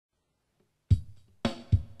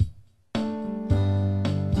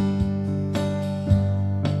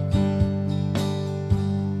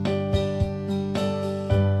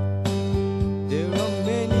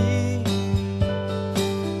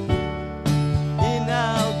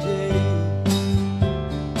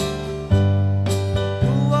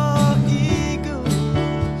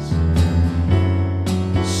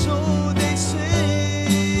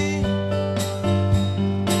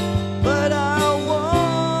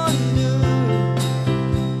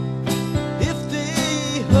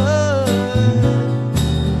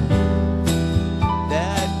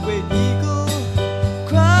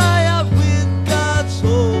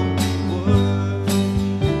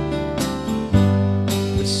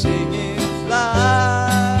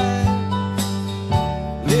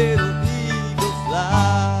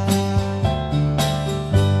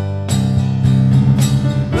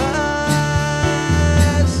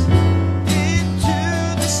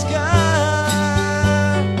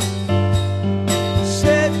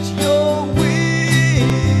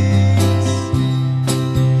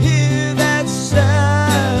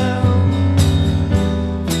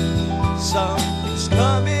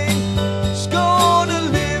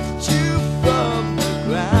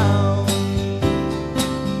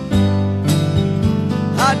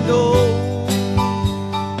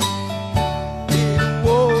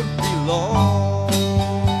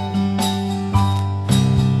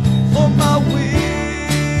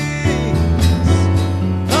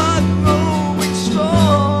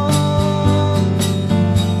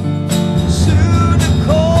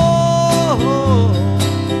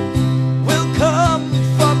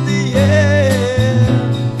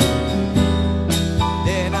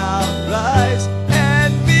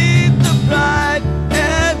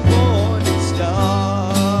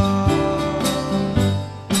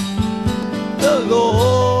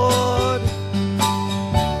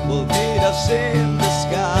will meet us in the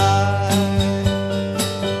sky.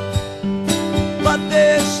 But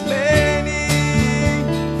there's many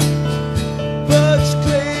birds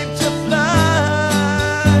claim to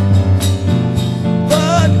fly,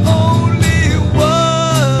 but only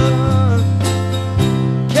one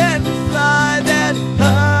can fly that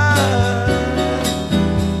high.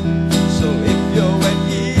 So if you're an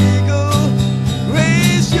eagle,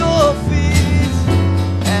 raise your feet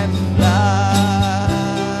and fly.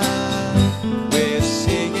 We're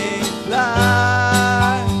singing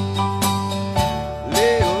fly,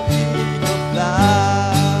 little eagle fly.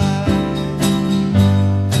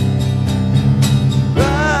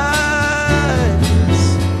 Rise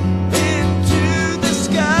into the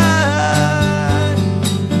sky,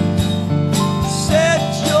 set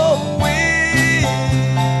your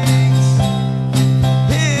wings,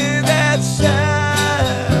 hear that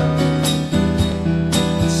sound.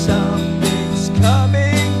 Something's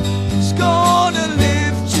coming, it's gonna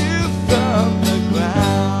lift you from the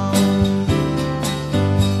ground.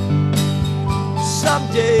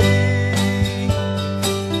 Someday,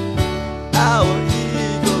 our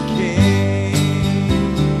eagle king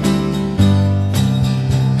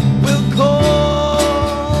will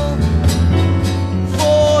call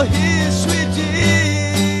for his redeemed.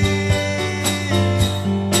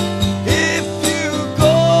 If you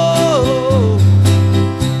go,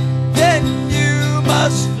 then you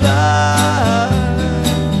must fly.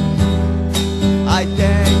 I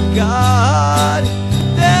thank God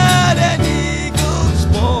that an eagle's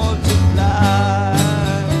born to fly.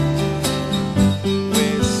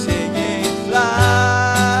 We're singing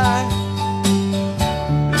fly,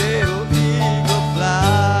 little eagle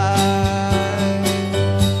fly.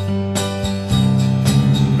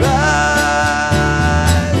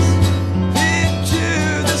 Rise into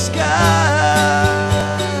the sky,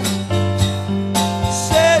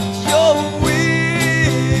 set your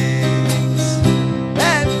wings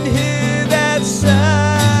and hear that sound.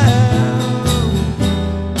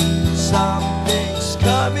 Something's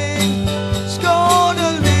coming, it's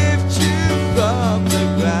gonna lift you from the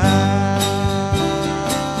ground.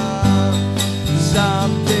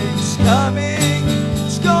 Something's coming,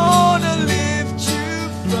 it's gonna lift you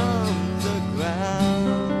from the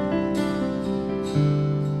ground.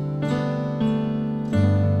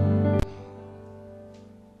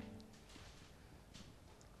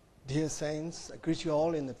 Dear saints, I greet you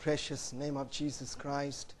all in the precious name of Jesus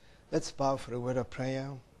Christ. Let's bow for a word of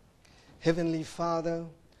prayer. Heavenly Father,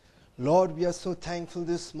 Lord, we are so thankful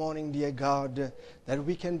this morning, dear God, that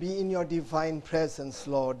we can be in your divine presence,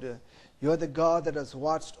 Lord. You are the God that has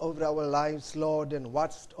watched over our lives, Lord, and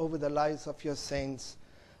watched over the lives of your saints.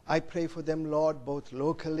 I pray for them, Lord, both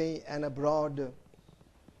locally and abroad.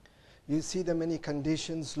 You see the many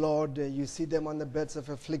conditions, Lord. You see them on the beds of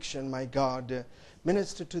affliction, my God.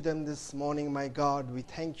 Minister to them this morning, my God. We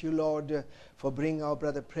thank you, Lord, for bringing our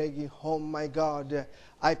brother Preggy home, my God.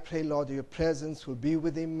 I pray, Lord, that your presence will be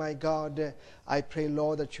with him, my God. I pray,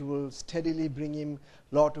 Lord, that you will steadily bring him,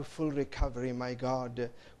 Lord, to full recovery, my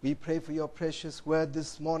God. We pray for your precious word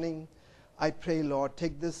this morning. I pray, Lord,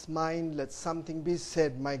 take this mind, let something be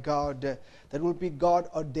said, my God, that will be God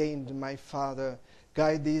ordained, my Father.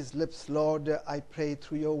 Guide these lips, Lord, I pray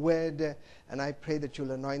through your word, and I pray that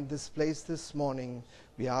you'll anoint this place this morning.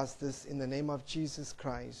 We ask this in the name of Jesus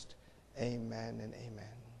Christ. Amen and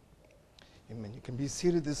amen. Amen. You can be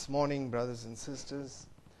seated this morning, brothers and sisters.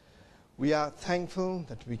 We are thankful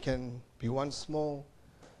that we can be once more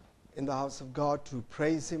in the house of God to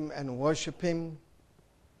praise him and worship him.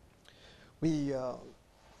 We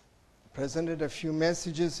presented a few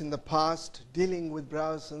messages in the past dealing with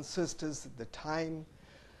brothers and sisters at the time,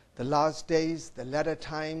 the last days, the latter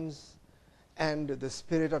times, and the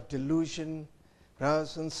spirit of delusion,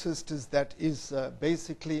 brothers and sisters, that is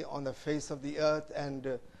basically on the face of the earth,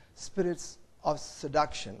 and spirits of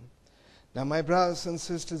seduction. Now, my brothers and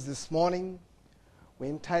sisters, this morning we're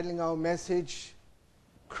entitling our message,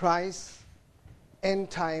 Christ,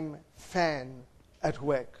 Endtime Fan at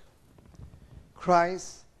Work.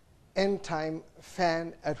 Christ, Endtime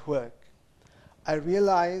Fan at Work. I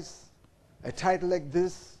realize a title like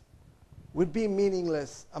this would be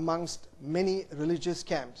meaningless amongst many religious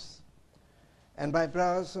camps. And my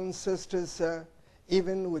brothers and sisters,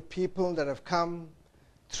 even with people that have come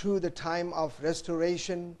through the time of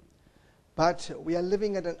restoration, but we are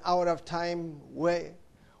living at an hour of time where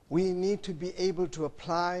we need to be able to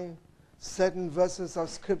apply certain verses of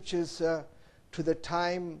scriptures to the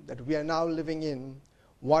time that we are now living in,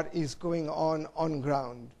 what is going on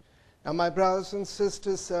ground. Now, my brothers and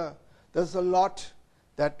sisters, there's a lot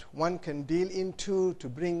that one can deal into to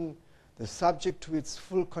bring the subject to its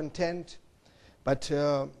full content, but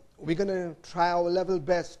we're going to try our level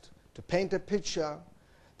best to paint a picture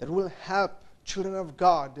that will help children of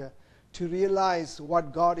God to realize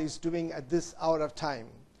what God is doing at this hour of time.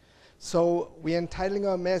 So we're entitling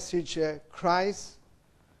our message, Christ,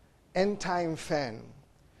 Endtime Fan.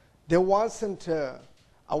 There wasn't,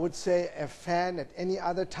 I would say, a fan at any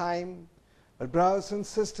other time, but brothers and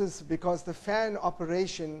sisters, because the fan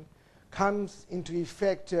operation comes into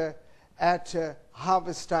effect at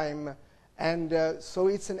harvest time, and so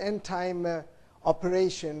it's an end time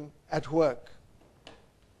operation at work.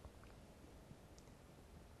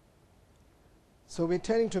 So we're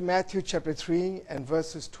turning to Matthew chapter 3 and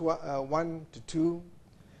verses 1 to 2.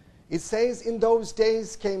 It says, "In those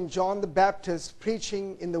days came John the Baptist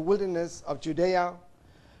preaching in the wilderness of Judea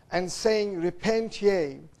and saying, Repent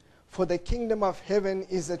ye, for the kingdom of heaven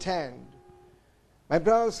is at hand." My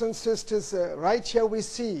brothers and sisters, right here we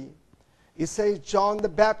see, it says John the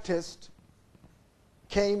Baptist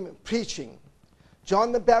came preaching.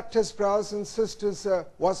 John the Baptist, brothers and sisters,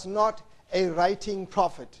 was not a writing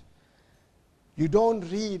prophet. You don't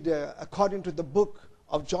read according to the book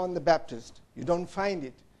of John the Baptist. You don't find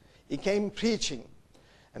it. He came preaching.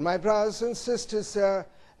 And my brothers and sisters,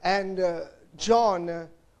 John,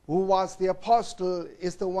 who was the apostle,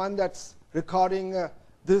 is the one that's recording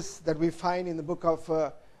this that we find in the book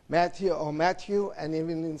of Matthew and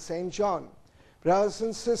even in St. John. Brothers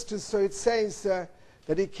and sisters, so it says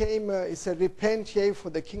that he came, he said, "Repent ye, for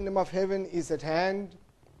the kingdom of heaven is at hand."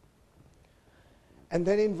 And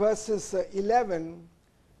then in verses 11,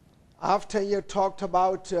 after he had talked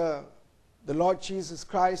about the Lord Jesus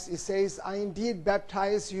Christ, he says, "I indeed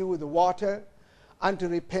baptize you with water unto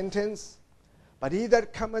repentance, but he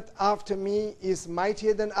that cometh after me is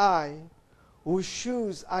mightier than I, whose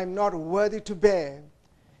shoes I am not worthy to bear.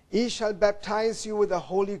 He shall baptize you with the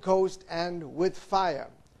Holy Ghost and with fire."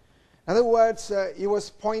 In other words, he was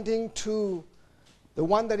pointing to the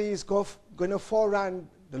one that is going to forerun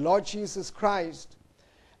the Lord Jesus Christ.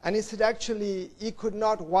 And he said actually he could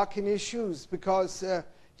not walk in his shoes because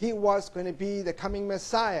he was going to be the coming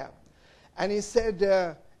Messiah. And he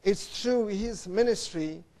said it's through his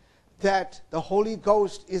ministry that the Holy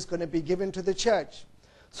Ghost is going to be given to the church.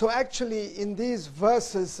 So actually in these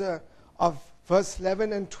verses of verse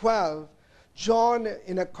 11 and 12, John,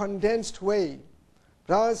 in a condensed way,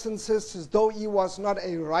 brothers and sisters, though he was not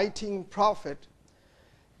a writing prophet,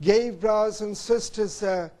 gave brothers and sisters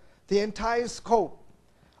the entire scope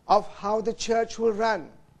of how the church will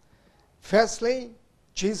run. Firstly,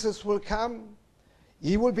 Jesus will come.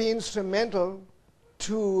 He will be instrumental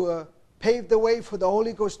to pave the way for the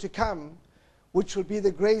Holy Ghost to come, which will be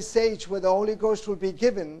the grace age where the Holy Ghost will be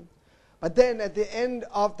given. But then at the end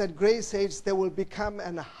of that grace age, there will become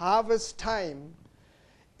an harvest time.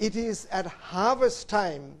 It is at harvest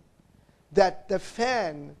time that the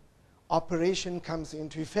fan operation comes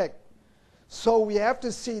into effect. So we have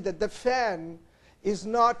to see that the fan is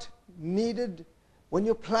not needed when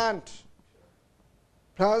you plant,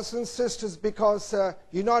 brothers and sisters, because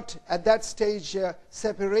you're not at that stage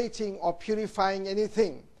separating or purifying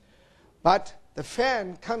anything. But the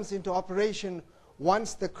fan comes into operation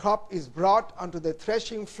once the crop is brought onto the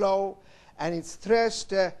threshing floor and it's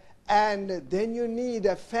threshed, and then you need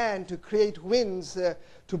a fan to create winds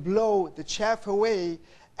to blow the chaff away,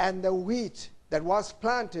 and the wheat that was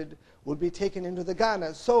planted will be taken into the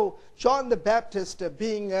garner. So John the Baptist,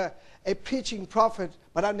 being a preaching prophet,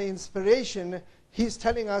 but under inspiration, he's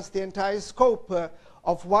telling us the entire scope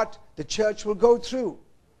of what the church will go through.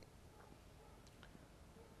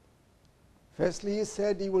 Firstly, he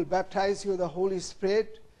said he will baptize you with the Holy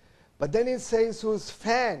Spirit, but then it says whose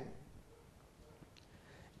fan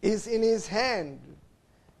is in his hand,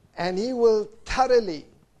 and he will thoroughly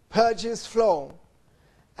purge his floor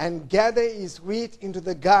and gather his wheat into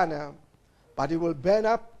the garner, but he will burn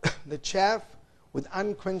up the chaff with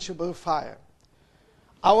unquenchable fire.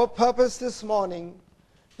 Our purpose this morning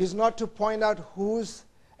is not to point out who's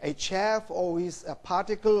a chaff or who's a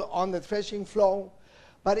particle on the threshing floor,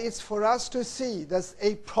 but it's for us to see there's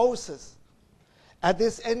a process at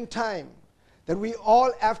this end time that we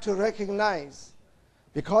all have to recognize.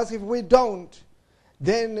 Because if we don't,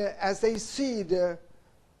 then as a seed,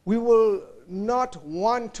 we will not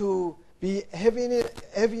want to be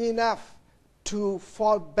heavy enough to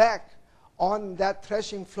fall back on that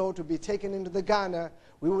threshing floor to be taken into the garner.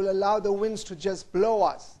 We will allow the winds to just blow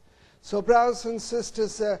us. So brothers and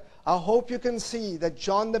sisters, I hope you can see that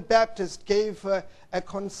John the Baptist gave a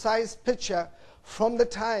concise picture from the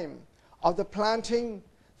time of the planting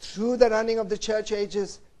through the running of the church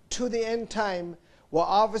ages to the end time, where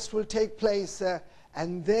harvest will take place,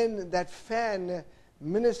 and then that fan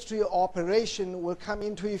ministry operation will come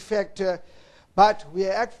into effect. But we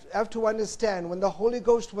have to understand, when the Holy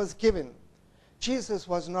Ghost was given, Jesus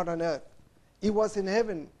was not on earth. He was in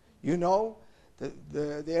heaven. You know,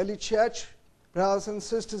 the early church, brothers and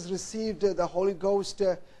sisters, received the Holy Ghost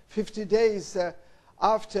 50 days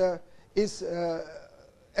after his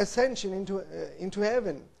ascension into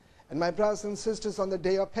heaven. And my brothers and sisters, on the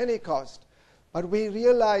day of Pentecost. But we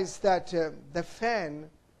realize that the fan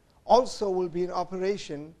also will be in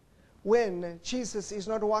operation when Jesus is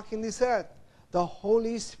not walking this earth. The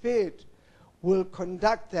Holy Spirit will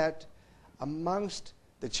conduct that amongst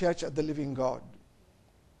the church of the living God.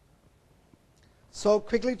 So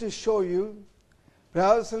quickly to show you,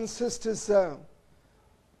 brothers and sisters,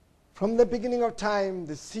 from the beginning of time,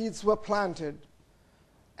 the seeds were planted,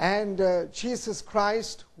 and Jesus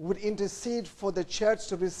Christ would intercede for the church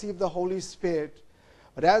to receive the Holy Spirit.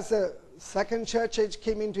 But as the second church age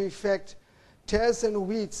came into effect, tares and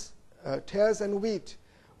wheat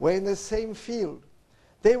were in the same field.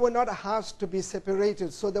 They were not asked to be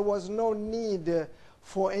separated, so there was no need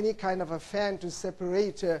for any kind of a fan to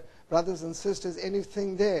separate, brothers and sisters,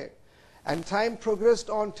 anything there. And time progressed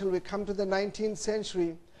on till we come to the 19th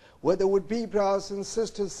century, where there would be, brothers and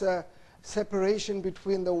sisters, separation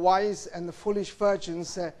between the wise and the foolish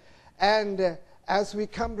virgins. And as we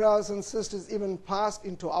come, brothers and sisters, even past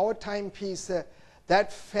into our timepiece,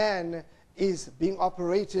 that fan is being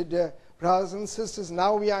operated, brothers and sisters.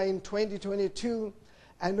 Now we are in 2022,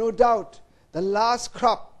 and no doubt the last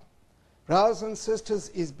crop, brothers and sisters,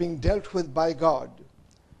 is being dealt with by God.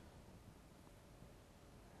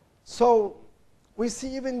 So we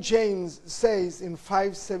see even James says in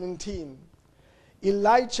 5:17,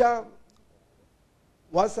 Elijah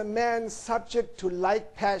was a man subject to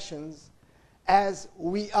like passions as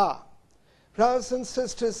we are. Brothers and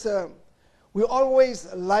sisters, we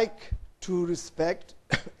always like to respect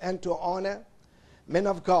and to honor men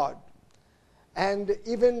of God. And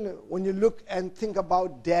even when you look and think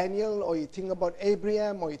about Daniel, or you think about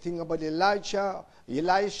Abraham, or you think about Elijah,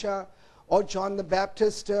 Elisha, or John the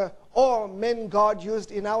Baptist, or men God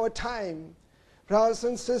used in our time, brothers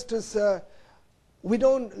and sisters, we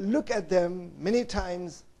don't look at them many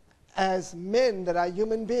times as men that are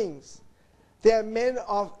human beings. They are men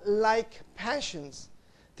of like passions.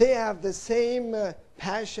 They have the same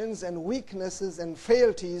passions and weaknesses and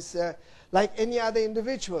frailties like any other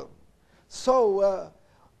individual. So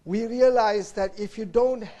we realize that if you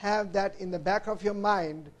don't have that in the back of your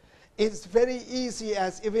mind, it's very easy,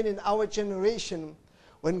 as even in our generation,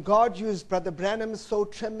 when God used Brother Branham so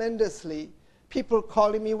tremendously, people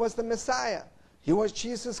called him, he was the Messiah. He was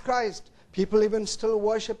Jesus Christ. People even still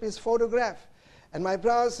worship his photograph. And my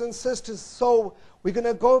brothers and sisters, so we're going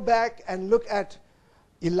to go back and look at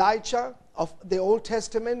Elijah of the Old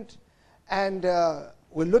Testament, and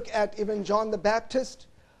we'll look at even John the Baptist,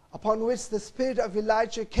 upon which the spirit of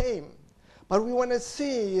Elijah came. But we want to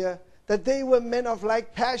see that they were men of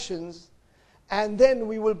like passions, and then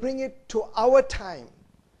we will bring it to our time,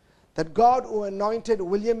 that God who anointed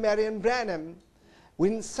William Marion Branham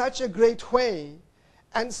in such a great way,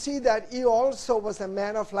 and see that he also was a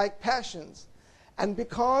man of like passions. And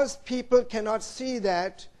because people cannot see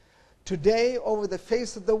that today over the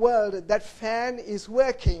face of the world, that fan is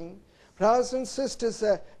working, brothers and sisters,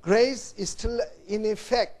 grace is still in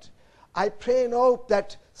effect. I pray and hope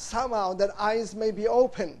that somehow that eyes may be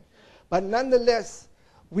open. But nonetheless,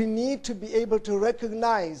 we need to be able to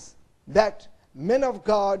recognize that men of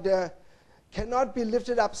God cannot be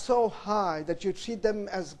lifted up so high that you treat them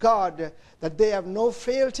as God, that they have no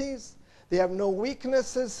frailties, they have no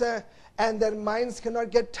weaknesses, and their minds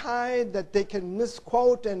cannot get tired, that they can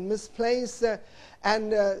misquote and misplace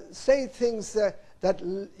and say things that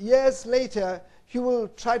years later you will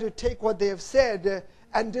try to take what they have said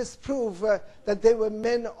and disprove that they were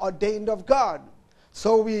men ordained of God.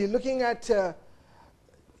 So we're looking at,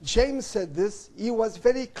 James said this, he was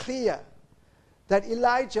very clear that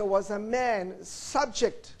Elijah was a man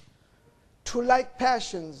subject to like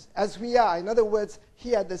passions as we are. In other words, he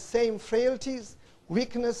had the same frailties,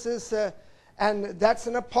 weaknesses, and that's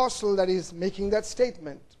an apostle that is making that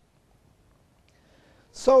statement.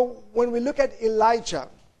 So when we look at Elijah,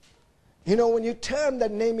 you know, when you term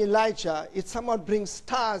that name Elijah, it somewhat brings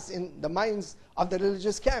stars in the minds of the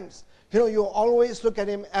religious camps. You know, you always look at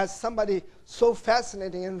him as somebody so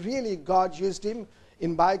fascinating, and really God used him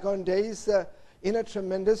in bygone days in a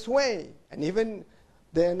tremendous way. And even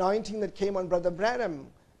the anointing that came on Brother Branham,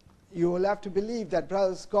 you will have to believe that,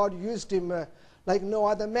 brothers, God used him like no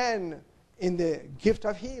other man in the gift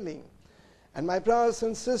of healing. And my brothers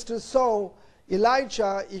and sisters, so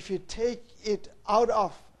Elijah, if you take it out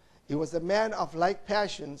of, he was a man of like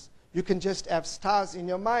passions, you can just have stars in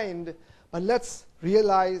your mind. But let's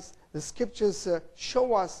realize the scriptures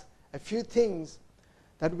show us a few things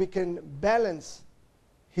that we can balance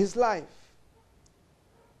his life.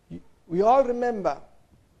 We all remember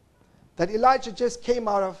that Elijah just came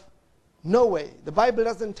out of nowhere. The Bible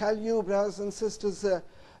doesn't tell you, brothers and sisters,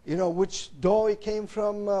 which door he came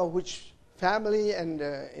from, which family, and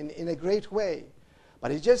in a great way.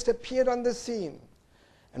 But he just appeared on the scene.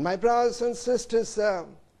 And my brothers and sisters,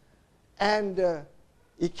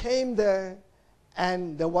 he came there,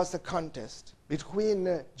 and there was a contest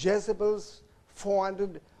between Jezebel's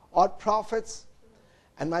 400 odd prophets.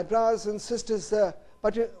 And my brothers and sisters,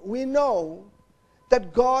 but we know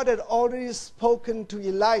that God had already spoken to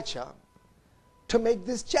Elijah to make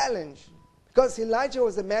this challenge. Because Elijah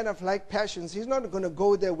was a man of like passions. He's not going to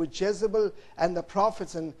go there with Jezebel and the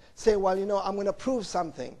prophets and say, well, I'm going to prove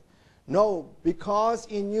something. No, because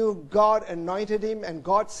he knew God anointed him and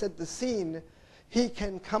God set the scene, he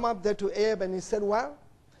can come up there to Ahab and he said,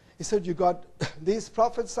 you got these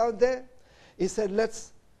prophets out there? He said,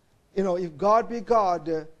 if God be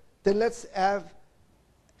God, then let's have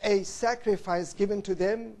a sacrifice given to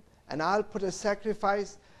them, and I'll put a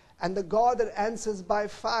sacrifice, and the God that answers by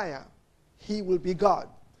fire, he will be God.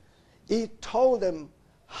 He told them,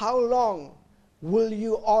 how long will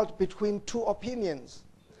you halt between two opinions?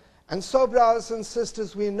 And so, brothers and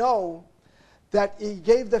sisters, we know that he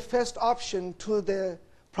gave the first option to the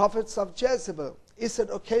prophets of Jezebel. He said,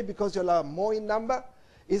 okay, because you're more in number,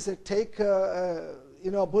 he said, take a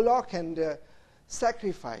bullock and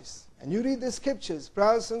sacrifice. And you read the scriptures,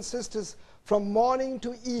 brothers and sisters, from morning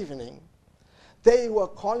to evening, they were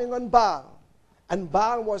calling on Baal, and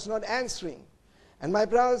Baal was not answering. And my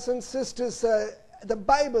brothers and sisters, the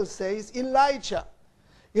Bible says Elijah,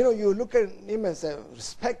 you look at him as a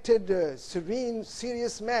respected, serene,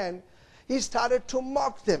 serious man, he started to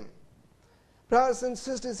mock them. Brothers and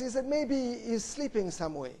sisters, he said, maybe he's sleeping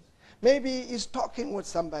somewhere. Maybe he's talking with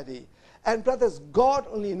somebody. And brothers, God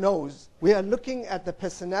only knows. We are looking at the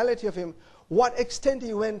personality of him, what extent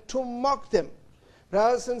he went to mock them.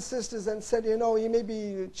 Brothers and sisters, and said, he may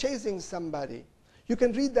be chasing somebody. You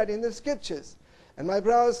can read that in the scriptures. And my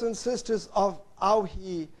brothers and sisters, of how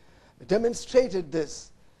he demonstrated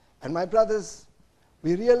this. And my brothers,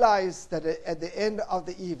 we realized that at the end of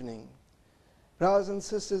the evening, brothers and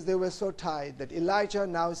sisters, they were so tired that Elijah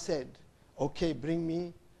now said, okay, bring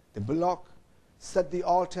me the bullock, set the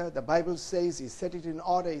altar. The Bible says he set it in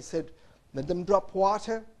order. He said, let them drop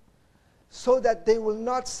water so that they will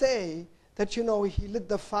not say that, he lit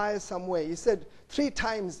the fire somewhere. He said 3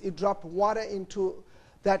 times he dropped water into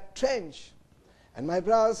that trench. And my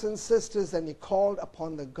brothers and sisters, and he called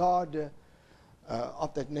upon the God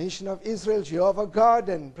of the nation of Israel, Jehovah God.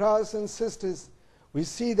 And brothers and sisters, we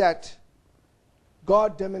see that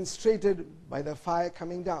God demonstrated by the fire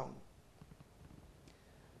coming down.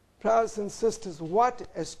 Brothers and sisters, what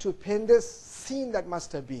a stupendous scene that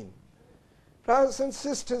must have been. Brothers and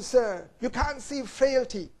sisters, you can't see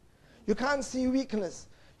frailty. You can't see weakness.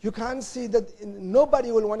 You can't see that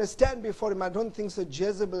nobody will want to stand before him. I don't think so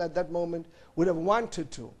Jezebel at that moment would have wanted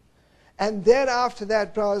to. And then after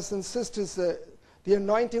that, brothers and sisters, the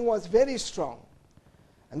anointing was very strong.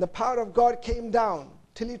 And the power of God came down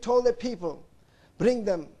till he told the people, bring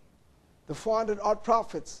them, the 400 odd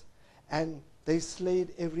prophets, and they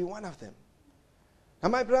slayed every one of them. Now,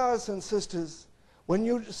 my brothers and sisters, when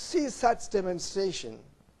you see such demonstration,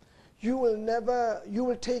 you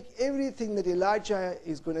will take everything that Elijah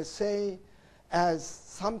is going to say as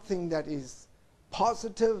something that is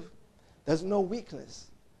positive. There's no weakness.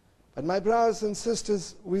 But my brothers and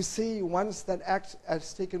sisters, we see once that act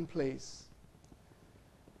has taken place,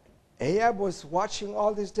 Ahab was watching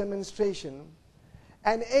all this demonstration,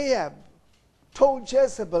 and Ahab told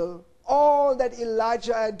Jezebel all that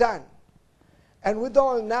Elijah had done. And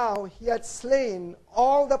withal now, he had slain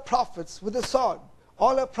all the prophets with the sword.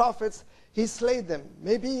 All the prophets, he slayed them.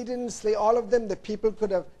 Maybe he didn't slay all of them. The people could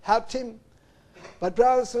have helped him. But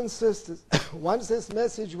brothers and sisters, once this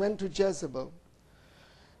message went to Jezebel,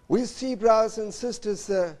 we see, brothers and sisters,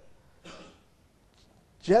 the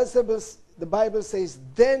Bible says,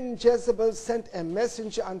 then Jezebel sent a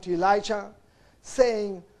messenger unto Elijah,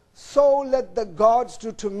 saying, so let the gods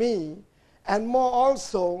do to me, and more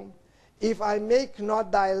also, if I make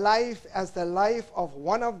not thy life as the life of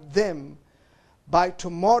one of them by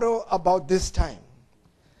tomorrow about this time.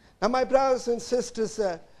 Now, my brothers and sisters,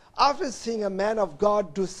 after seeing a man of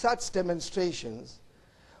God do such demonstrations,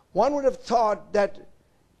 one would have thought that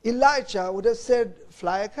Elijah would have said,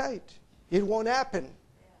 fly a kite. It won't happen.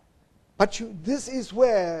 But this is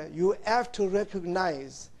where you have to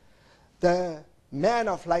recognize the man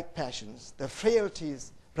of like passions, the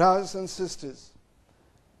frailties, brothers and sisters.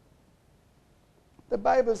 The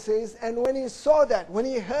Bible says, and when he saw that, when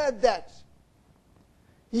he heard that,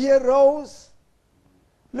 he arose.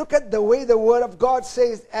 Look at the way the Word of God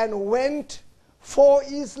says, and went for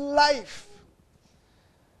his life.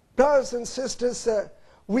 Brothers and sisters,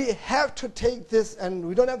 we have to take this, and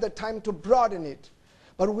we don't have the time to broaden it,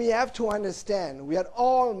 but we have to understand we are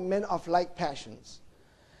all men of like passions.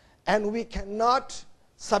 And we cannot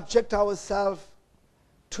subject ourselves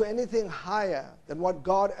to anything higher than what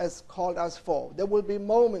God has called us for. There will be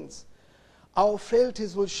moments our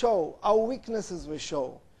frailties will show, our weaknesses will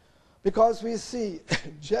show. Because we see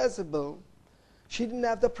Jezebel, she didn't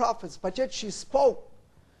have the prophets, but yet she spoke.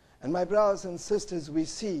 And my brothers and sisters, we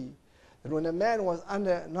see that when a man was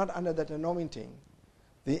not under that anointing,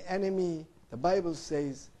 the enemy, the Bible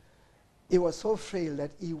says, he was so frail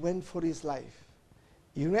that he went for his life.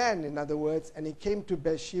 He ran, in other words, and he came to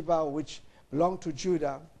Bathsheba, which belonged to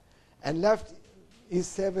Judah, and left his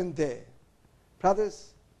servant there.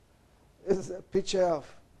 Brothers, this is a picture of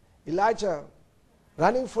Elijah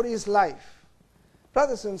running for his life.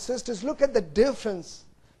 Brothers and sisters, look at the difference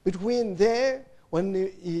between there, when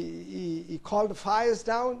he called the fires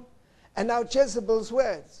down, and now Jezebel's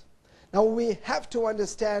words. Now we have to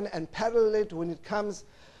understand and parallel it when it comes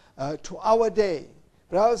to our day.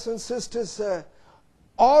 Brothers and sisters,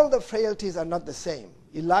 all the frailties are not the same.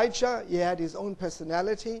 Elijah, he had his own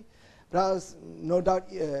personality. Brothers, no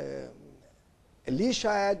doubt,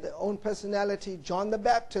 Elisha had their own personality. John the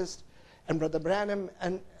Baptist and Brother Branham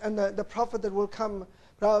and the prophet that will come,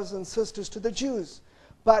 brothers and sisters, to the Jews.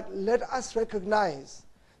 But let us recognize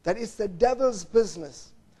that it's the devil's business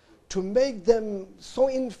to make them so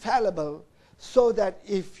infallible so that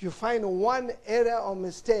if you find one error or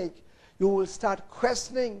mistake, you will start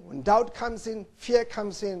questioning. When doubt comes in, fear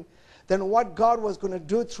comes in, then what God was going to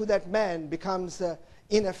do through that man becomes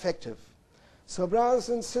ineffective. So brothers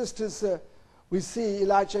and sisters, we see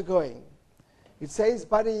Elijah going. It says,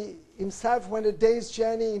 but he himself went a day's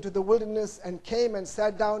journey into the wilderness and came and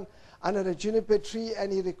sat down under a juniper tree,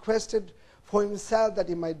 and he requested for himself that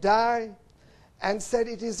he might die, and said,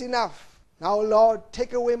 it is enough. Now, Lord,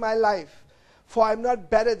 take away my life, for I am not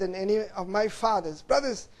better than any of my fathers.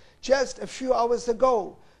 Brothers, just a few hours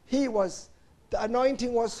ago, the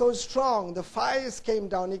anointing was so strong, the fires came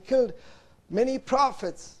down, he killed many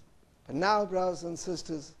prophets. But now, brothers and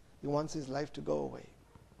sisters, he wants his life to go away.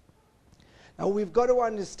 Now, we've got to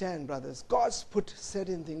understand, brothers, God's put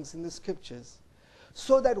certain things in the scriptures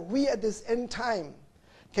so that we at this end time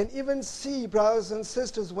can even see, brothers and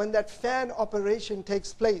sisters, when that fan operation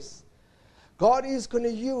takes place. God is going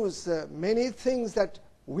to use many things that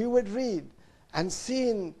we would read and see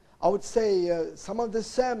in, I would say, some of the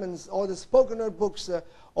sermons or the spoken word books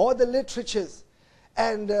or the literatures.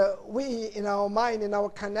 And we, in our mind, in our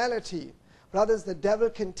carnality, brothers, the devil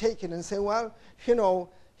can take it and say, well, you know,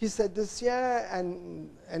 he said this here and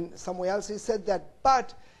somewhere else he said that.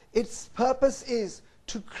 But its purpose is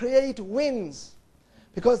to create winds.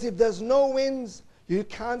 Because if there's no winds, you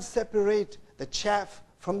can't separate the chaff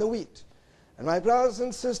from the wheat. And my brothers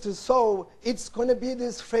and sisters, so it's going to be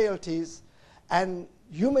these frailties and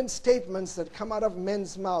human statements that come out of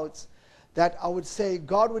men's mouths that I would say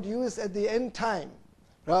God would use at the end time,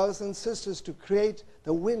 brothers and sisters, to create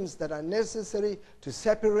the winds that are necessary to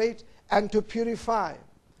separate and to purify.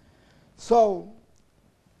 So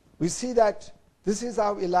we see that this is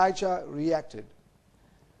how Elijah reacted.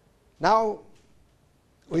 Now,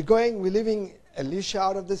 we're leaving Elisha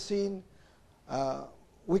out of the scene.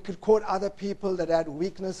 We could quote other people that had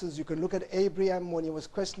weaknesses. You could look at Abraham when he was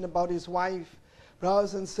questioned about his wife,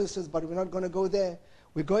 brothers and sisters, but we're not going to go there.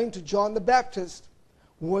 We're going to John the Baptist,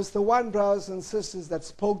 who was the one, brothers and sisters, that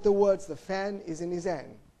spoke the words, the fan is in his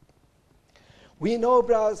hand. We know,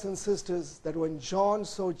 brothers and sisters, that when John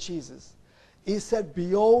saw Jesus, he said,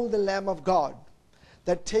 behold the Lamb of God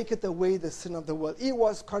that taketh away the sin of the world. He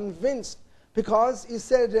was convinced because he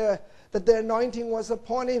said that the anointing was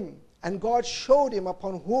upon him, and God showed him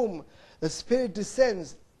upon whom the Spirit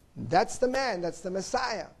descends. That's the man, that's the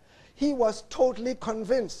Messiah. He was totally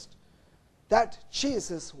convinced that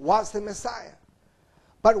Jesus was the Messiah.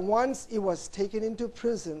 But once he was taken into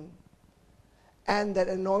prison, and that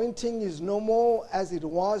anointing is no more as it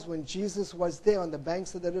was when Jesus was there on the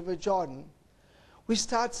banks of the River Jordan, we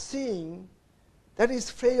start seeing that his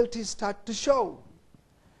frailties start to show.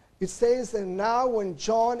 It says that now when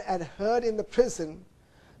John had heard in the prison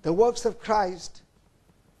the works of Christ,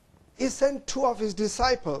 he sent 2 of his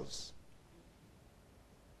disciples.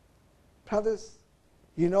 Brothers,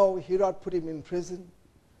 Herod put him in prison.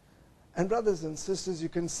 And brothers and sisters, you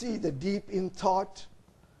can see the deep in thought,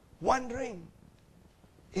 wondering,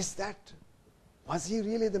 was he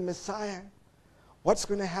really the Messiah? What's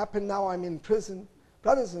going to happen now? I'm in prison.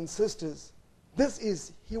 Brothers and sisters,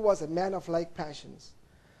 he was a man of like passions.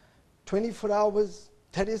 24 hours,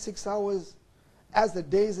 36 hours, as the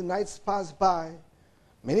days and nights pass by,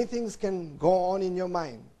 many things can go on in your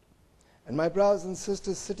mind. And my brothers and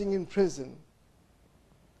sisters sitting in prison,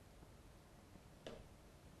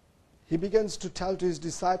 he begins to tell to his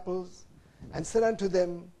disciples and said unto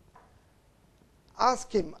them,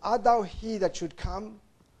 ask him, art thou he that should come,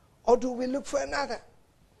 or do we look for another?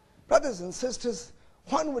 Brothers and sisters,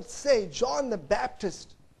 one would say John the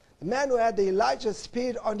Baptist, the man who had the Elijah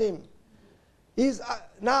spirit on him, is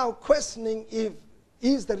now questioning if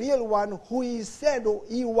he's the real one who he said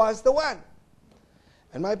he was the one.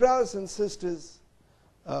 And my brothers and sisters,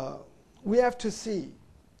 we have to see,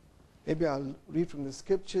 maybe I'll read from the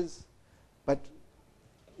scriptures, but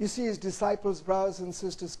you see his disciples, brothers and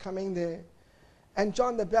sisters, coming there, and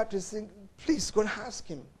John the Baptist saying, please go and ask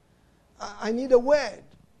him. I need a word,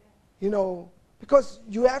 because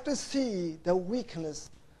you have to see the weakness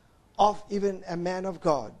of even a man of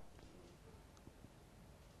God.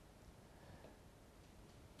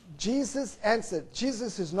 Jesus answered.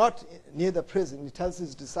 Jesus is not near the prison. He tells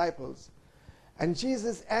his disciples. And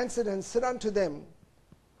Jesus answered and said unto them,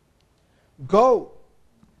 go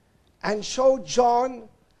and show John.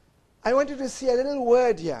 I want you to see a little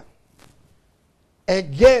word here.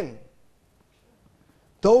 Again,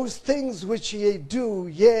 those things which ye do,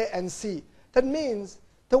 hear and see. That means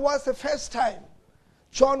there was the first time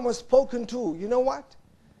John was spoken to. You know what?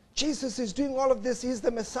 Jesus is doing all of this. He's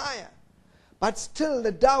the Messiah. But still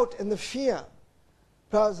the doubt and the fear,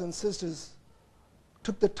 brothers and sisters,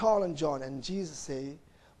 took the toll on John. And Jesus said,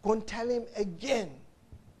 go and tell him again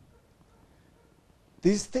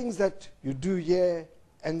these things that you do hear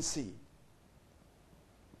and see.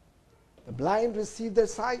 The blind receive their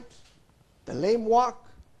sight, the lame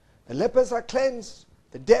walk, the lepers are cleansed,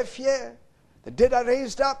 the deaf hear, the dead are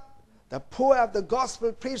raised up, the poor have the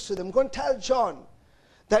gospel preached to them. Go and tell John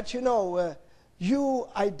that, you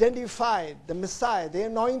identified the Messiah. The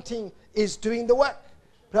anointing is doing the work.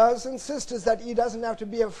 Brothers and sisters, that he doesn't have to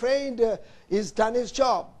be afraid. He's done his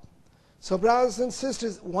job. So brothers and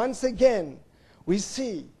sisters, once again, we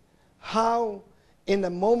see how in the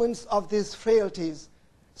moments of these frailties,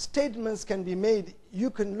 statements can be made. You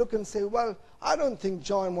can look and say, well, I don't think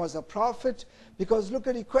John was a prophet, because look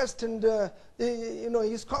at, he questioned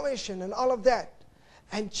his commission and all of that.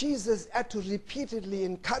 And Jesus had to repeatedly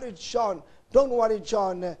encourage John, don't worry,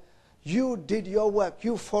 John, you did your work.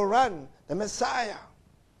 You forerun the Messiah.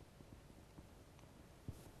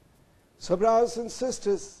 So brothers and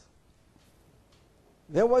sisters,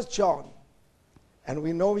 there was John. And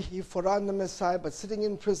we know he forerun the Messiah, but sitting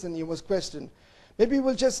in prison, he was questioned. Maybe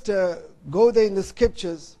we'll just go there in the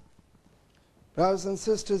scriptures. Brothers and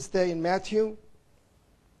sisters, there in Matthew,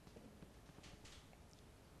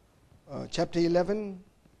 chapter 11.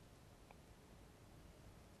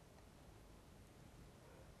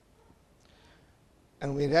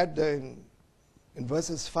 And we read in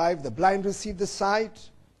verses 5, the blind received the sight,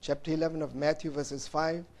 chapter 11 of Matthew, verses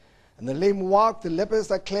 5. And the lame walk, the lepers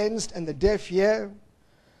are cleansed, and the deaf hear.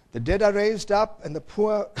 The dead are raised up, and the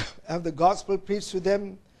poor have the gospel preached to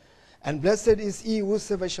them. And blessed is he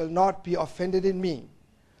whosoever shall not be offended in me.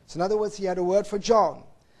 So in other words, he had a word for John.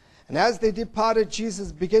 And as they departed,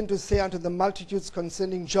 Jesus began to say unto the multitudes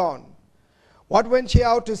concerning John, what went ye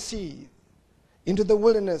out to see into the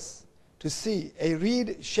wilderness? To see a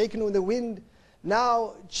reed shaken with the wind.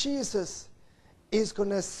 Now Jesus is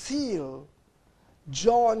going to seal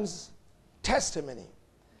John's testimony.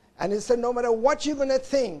 And he said, no matter what you're going to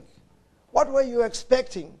think, what were you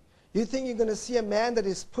expecting? You think you're going to see a man that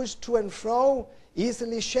is pushed to and fro,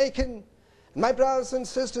 easily shaken? My brothers and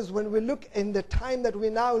sisters, when we look in the time that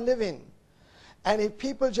we now live in, and if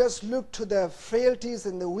people just look to the frailties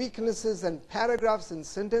and the weaknesses and paragraphs and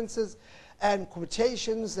sentences and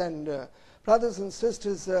quotations and brothers and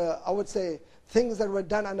sisters, I would say, things that were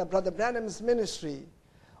done under Brother Branham's ministry,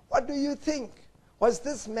 what do you think? Was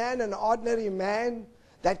this man an ordinary man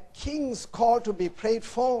that kings called to be prayed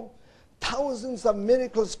for? Thousands of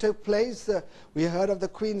miracles took place. We heard of the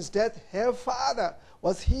Queen's death. Her father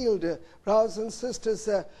was healed, brothers and sisters,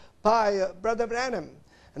 by Brother Branham.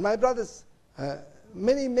 And my brothers,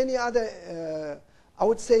 many other, I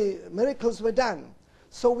would say, miracles were done.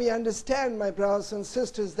 So we understand, my brothers and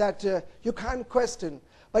sisters, that you can't question.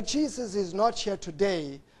 But Jesus is not here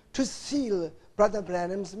today to seal Brother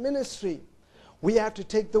Branham's ministry. We have to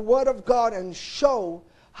take the Word of God and show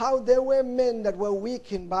how there were men that were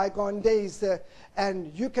weak in bygone days.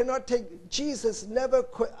 And you cannot take, Jesus never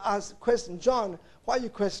asked question, John, why are you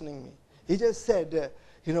questioning me? He just said,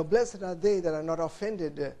 blessed are they that are not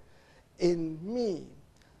offended in me.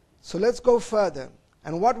 So let's go further.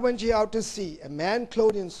 And what went ye out to see? A man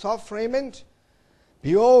clothed in soft raiment?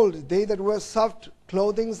 Behold, they that wear soft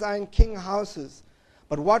clothing are in king houses.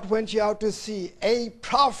 But what went ye out to see? A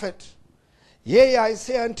prophet. Yea, I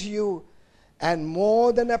say unto you, and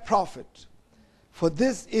more than a prophet. For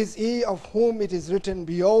this is he of whom it is written,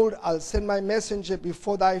 Behold, I'll send my messenger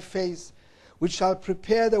before thy face, which shall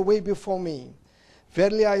prepare the way before me.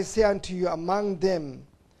 Verily I say unto you, among them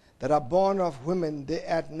that are born of women, there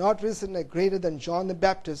hath not risen a greater than John the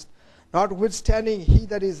Baptist. Notwithstanding, he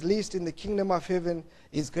that is least in the kingdom of heaven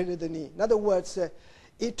is greater than he. In other words,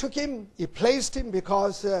 he took him, he placed him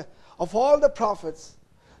because of all the prophets,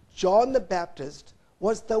 John the Baptist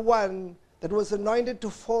was the one that was anointed to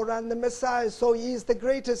forerun the Messiah. So he is the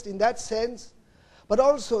greatest in that sense. But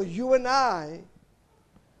also you and I,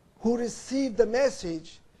 who receive the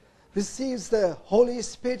message, receives the Holy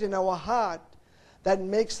Spirit in our heart, that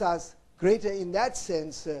makes us greater in that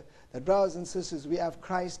sense, that brothers and sisters, we have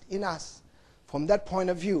Christ in us from that point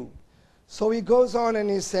of view. So he goes on and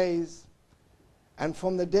he says, and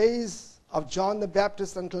from the days of John the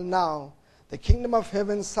Baptist until now, the kingdom of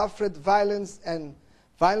heaven suffereth violence, and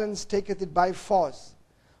violence taketh it by force.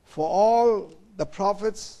 For all the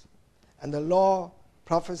prophets and the law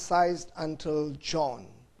prophesied until John.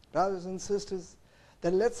 Brothers and sisters,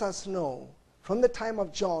 that lets us know from the time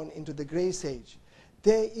of John into the grace age,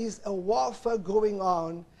 there is a warfare going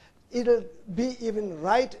on. It'll be even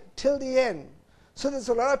right till the end. So there's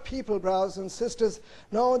a lot of people, brothers and sisters,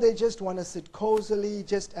 no, they just want to sit cozily,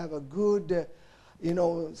 just have a good,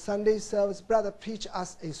 Sunday service. Brother, preach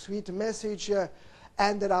us a sweet message,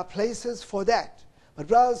 and there are places for that. But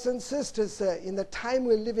brothers and sisters, in the time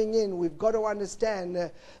we're living in, we've got to understand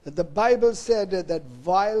that the Bible said that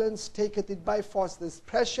violence taketh it by force. There's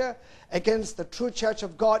pressure against the true church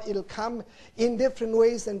of God. It'll come in different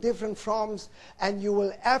ways and different forms, and you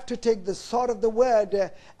will have to take the sword of the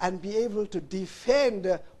word and be able to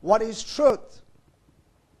defend what is truth.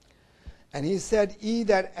 And he said, he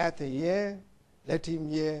that hath an ear, let him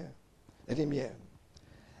hear, let him hear.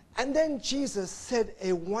 And then Jesus said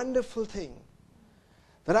a wonderful thing,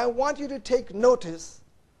 that I want you to take notice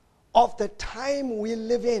of the time we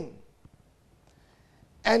live in.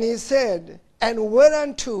 And he said, and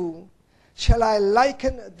whereunto shall I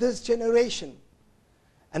liken this generation?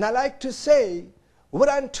 And I like to say,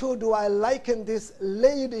 whereunto do I liken this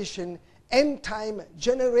Laodicean end-time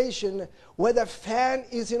generation where the fan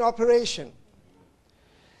is in operation?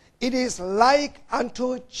 It is like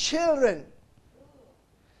unto children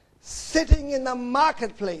sitting in the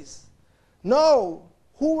marketplace. No,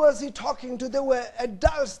 who was he talking to? They were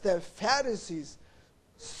adults there, Pharisees,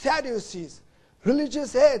 Sadducees,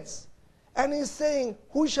 religious heads. And he's saying,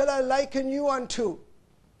 who shall I liken you unto?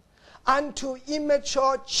 Unto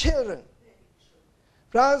immature children.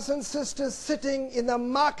 Brothers and sisters sitting in the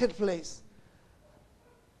marketplace.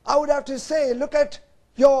 I would have to say, look at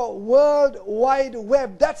your World Wide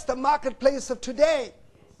Web. That's the marketplace of today.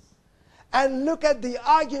 And look at the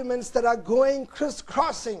arguments that are going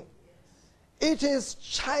crisscrossing. It is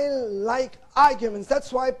childlike arguments.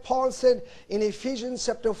 That's why Paul said in Ephesians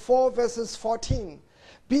chapter 4 verses 14,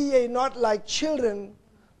 be ye not like children,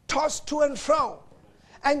 tossed to and fro.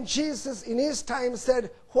 And Jesus in his time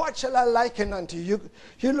said, what shall I liken unto you?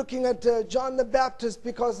 You're looking at John the Baptist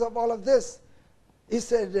because of all of this. He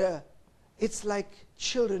said, it's like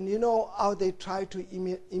children. You know how they try to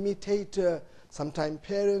imitate sometimes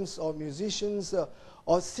parents or musicians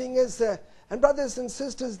or singers. And brothers and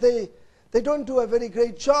sisters, they don't do a very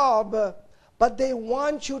great job, but they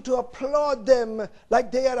want you to applaud them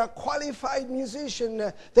like they are a qualified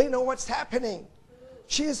musician. They know what's happening.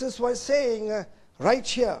 Jesus was saying right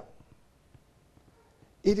here,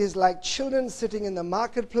 it is like children sitting in the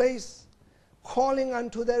marketplace, calling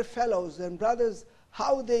unto their fellows. And brothers,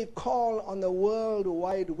 how they call on the World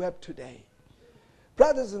Wide Web today.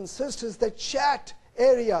 Brothers and sisters, the chat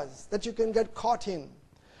areas that you can get caught in.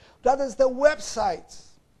 Brothers, the websites,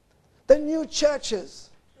 the new churches.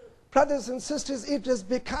 Brothers and sisters, it has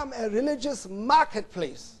become a religious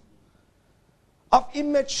marketplace of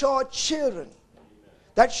immature children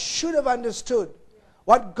that should have understood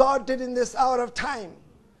what God did in this hour of time,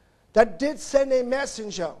 that did send a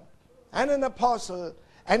messenger and an apostle,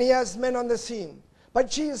 and he has men on the scene. But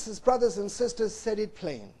Jesus, brothers and sisters, said it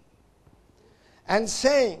plain. And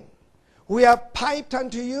saying, we have piped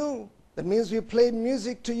unto you, that means we played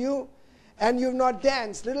music to you, and you've not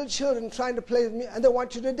danced. Little children trying to play with me, and they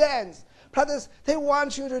want you to dance. Brothers, they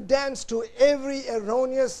want you to dance to every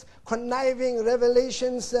erroneous, conniving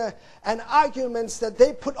revelations and arguments that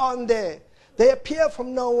they put on there. They appear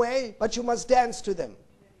from nowhere, but you must dance to them.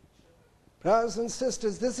 Brothers and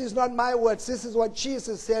sisters, this is not my words. This is what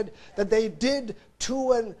Jesus said that they did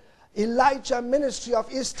to an Elijah ministry of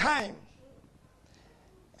his time.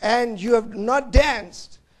 And you have not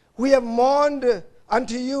danced. We have mourned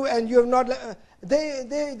unto you, and you have not...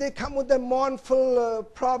 They come with their mournful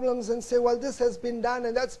problems and say, well, this has been done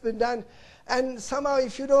and that's been done. And somehow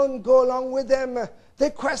if you don't go along with them, they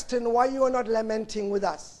question why you are not lamenting with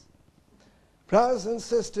us. Brothers and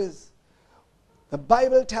sisters, the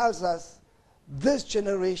Bible tells us this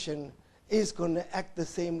generation is going to act the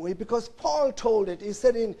same way, because Paul told it. He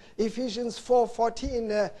said in Ephesians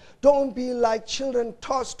 4:14, don't be like children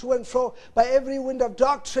tossed to and fro by every wind of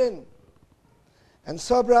doctrine. And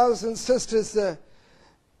so, brothers and sisters,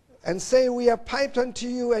 and say, we have piped unto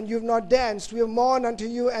you and you have not danced. We have mourned unto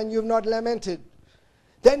you and you have not lamented.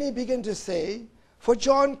 Then he began to say, for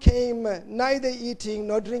John came neither eating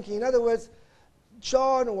nor drinking. In other words,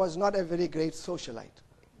 John was not a very great socialite.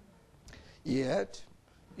 He ate,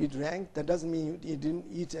 he drank. That doesn't mean he didn't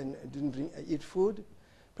eat and didn't eat food.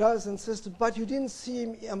 Brothers and sisters, but you didn't see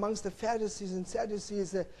him amongst the Pharisees and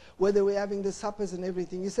Sadducees where they were having the suppers and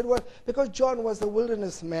everything. He said, well, because John was a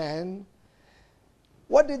wilderness man,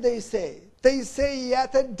 what did they say? They say he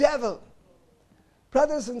hath a devil.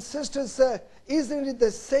 Brothers and sisters, isn't it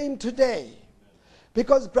the same today?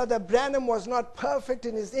 Because Brother Branham was not perfect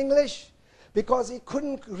in his English, because he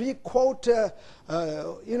couldn't re-quote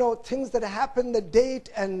things that happened, the date,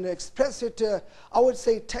 and express it, I would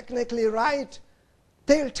say, technically right.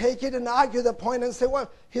 They'll take it and argue the point and say,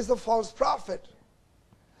 well, he's a false prophet.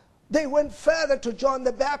 They went further to John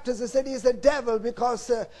the Baptist and said he's a devil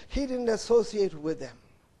because he didn't associate with them.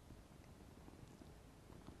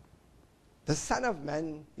 The Son of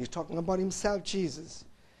Man, he's talking about himself, Jesus,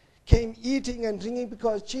 came eating and drinking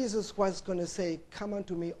because Jesus was going to say, come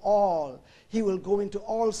unto me all. He will go into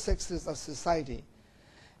all sectors of society.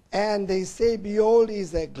 And they say, behold,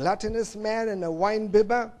 he's a gluttonous man and a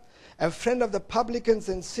wine-bibber, a friend of the publicans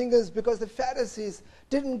and singers, because the Pharisees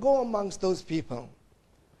didn't go amongst those people.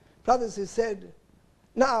 Brothers, he said,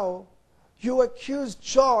 now, you accuse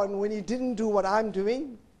John when he didn't do what I'm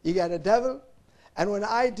doing. He got a devil. And when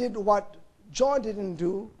I did what John didn't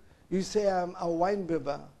do, you say I'm a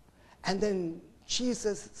wine-bibber. And then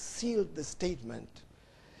Jesus sealed the statement.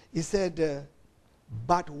 He said,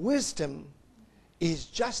 but wisdom is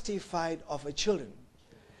justified of her children.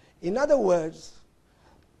 In other words,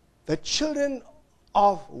 the children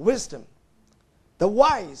of wisdom, the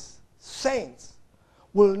wise saints,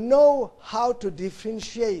 will know how to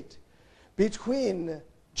differentiate between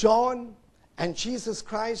John and Jesus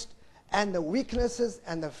Christ, and the weaknesses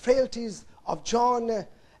and the frailties of John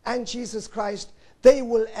and Jesus Christ. They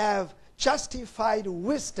will have justified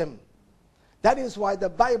wisdom. That is why the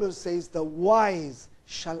Bible says the wise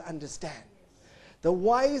shall understand. The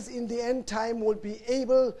wise in the end time will be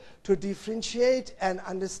able to differentiate and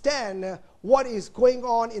understand what is going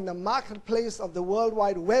on in the marketplace of the World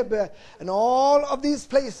Wide Web and all of these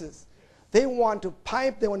places. They want to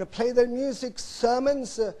pipe, they want to play their music,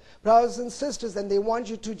 sermons, brothers and sisters, and they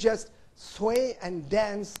want you to just sway and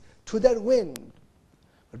dance to that wind.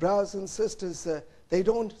 But brothers and sisters, they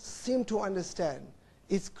don't seem to understand.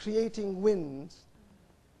 It's creating winds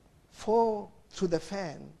through the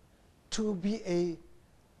fan to be a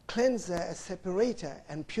cleanser, a separator,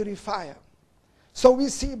 and purifier. So we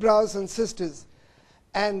see, brothers and sisters,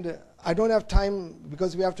 and I don't have time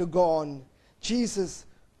because we have to go on. Jesus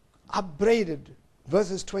upbraided,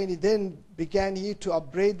 verses 20, then began he to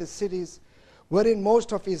upbraid the cities wherein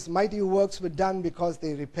most of his mighty works were done, because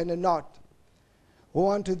they repented not.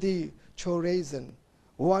 Woe unto thee, Chorazin!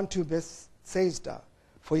 Woe unto Bethsaida!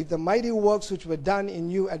 For if the mighty works which were done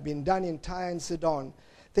in you had been done in Tyre and Sidon,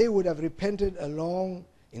 they would have repented along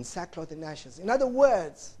in sackcloth and ashes. In other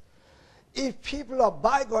words, if people of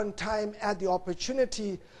bygone time had the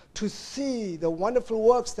opportunity to see the wonderful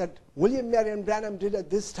works that William Marion Branham did at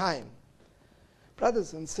this time,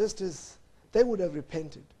 brothers and sisters, they would have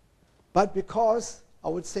repented. But because, I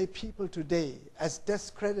would say, people today as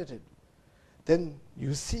discredited, then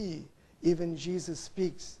you see even Jesus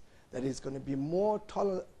speaks that it's going to be more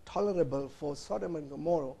tolerable for Sodom and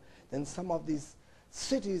Gomorrah than some of these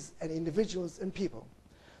cities and individuals and people.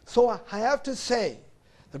 So I have to say,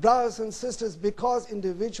 the brothers and sisters, because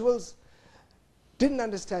individuals didn't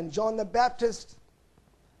understand John the Baptist,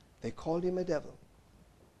 they called him a devil.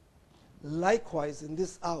 Likewise, in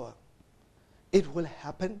this hour, it will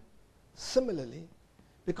happen Similarly,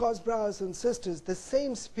 because, brothers and sisters, the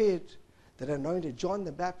same Spirit that anointed John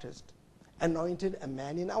the Baptist anointed a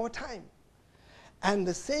man in our time. And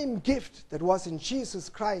the same gift that was in Jesus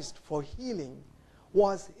Christ for healing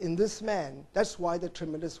was in this man. That's why the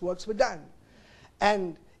tremendous works were done.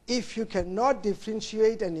 And if you cannot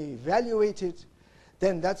differentiate and evaluate it,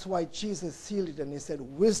 then that's why Jesus sealed it and he said,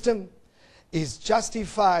 wisdom is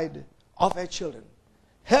justified of her children.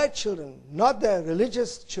 Her children, not the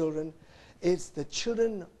religious children, it's the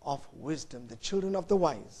children of wisdom, the children of the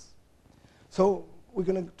wise. So we're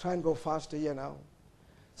going to try and go faster here now.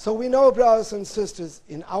 So we know, brothers and sisters,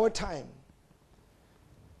 in our time,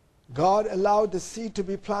 God allowed the seed to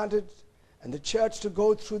be planted and the church to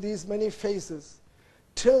go through these many phases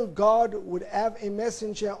till God would have a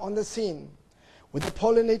messenger on the scene with a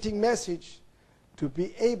pollinating message to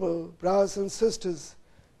be able, brothers and sisters,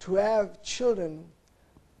 to have children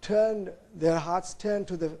turn their hearts turn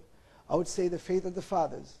to the, I would say, the faith of the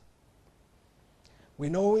fathers. We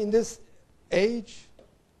know in this age,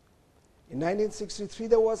 in 1963,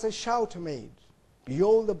 there was a shout made,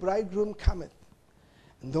 behold, the bridegroom cometh.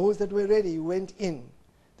 And those that were ready went in.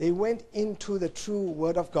 They went into the true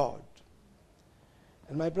word of God.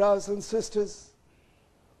 And my brothers and sisters,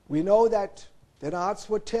 we know that their hearts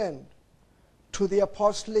were turned to the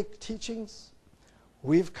apostolic teachings.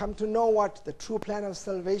 We've come to know what the true plan of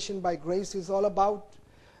salvation by grace is all about,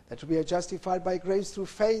 that we are justified by grace through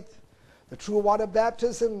faith, the true water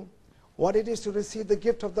baptism, what it is to receive the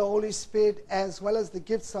gift of the Holy Spirit as well as the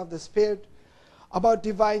gifts of the Spirit, about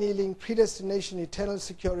divine healing, predestination, eternal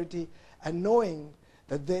security, and knowing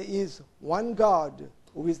that there is one God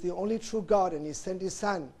who is the only true God, and he sent his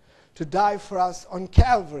Son to die for us on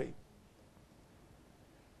Calvary.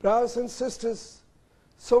 Brothers and sisters,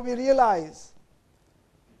 so we realize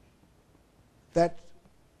that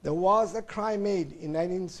there was a cry made in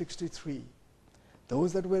 1963.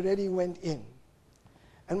 Those that were ready went in.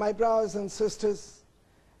 And my brothers and sisters,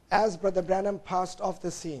 as Brother Branham passed off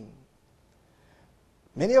the scene,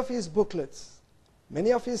 many of his booklets,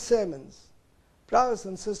 many of his sermons, brothers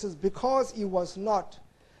and sisters, because he was not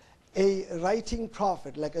a writing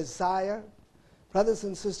prophet like Isaiah, brothers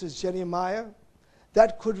and sisters, Jeremiah,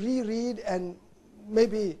 that could reread and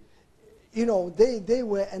maybe, they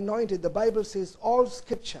were anointed. The Bible says all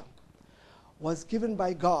scripture was given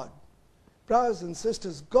by God. Brothers and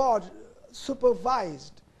sisters, God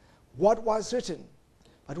supervised what was written.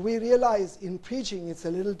 But we realize in preaching it's a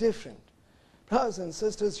little different. Brothers and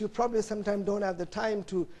sisters, you probably sometimes don't have the time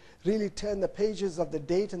to really turn the pages of the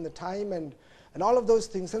date and the time and all of those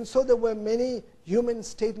things. And so there were many human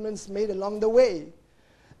statements made along the way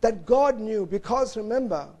that God knew, because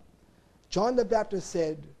remember, John the Baptist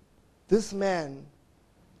said, this man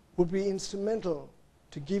would be instrumental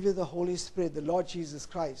to give you the Holy Spirit, the Lord Jesus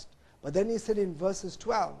Christ. But then he said in verses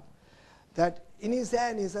 12 that in his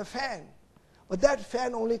hand is a fan. But that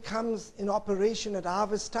fan only comes in operation at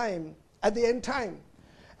harvest time, at the end time.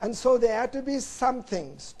 And so there had to be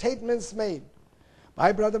something, statements made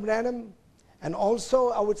by Brother Branham, and also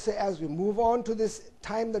I would say as we move on to this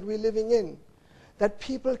time that we're living in, that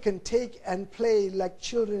people can take and play like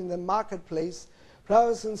children in the marketplace,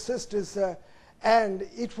 brothers and sisters, and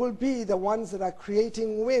it will be the ones that are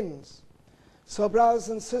creating winds. So brothers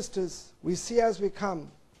and sisters, we see as we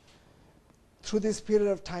come through this period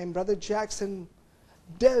of time, Brother Jackson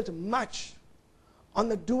dealt much on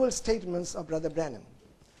the dual statements of Brother Branham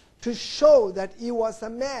to show that he was a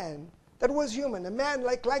man that was human, a man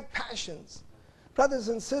like passions. Brothers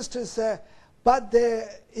and sisters, but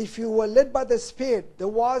if you were led by the Spirit, there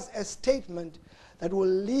was a statement that will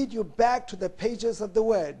lead you back to the pages of the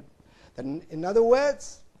Word. Then, in other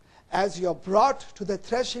words, as you are brought to the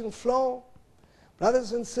threshing floor,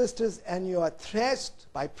 brothers and sisters, and you are threshed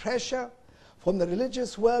by pressure from the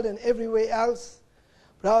religious world and everywhere else,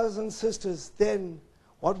 brothers and sisters, then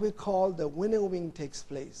what we call the winnowing takes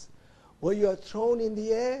place, where you are thrown in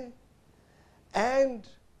the air, and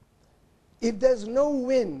if there's no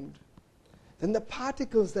wind, then the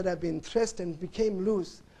particles that have been threshed and became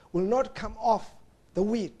loose will not come off the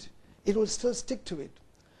wheat. It will still stick to it.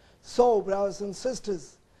 So, brothers and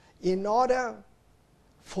sisters, in order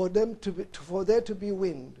for there to be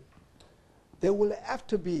wind, there will have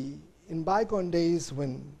to be, in bygone days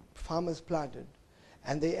when farmers planted,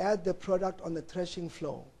 and they add the product on the threshing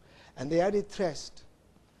floor, and they had it threshed.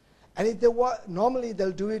 And if normally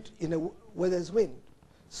they'll do it where there's wind,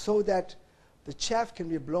 so that the chaff can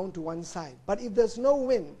be blown to one side. But if there's no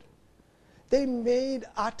wind, they made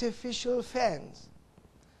artificial fans.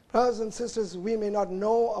 Brothers and sisters, we may not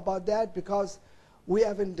know about that because we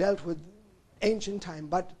haven't dealt with ancient time,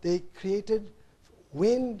 but they created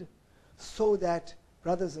wind so that,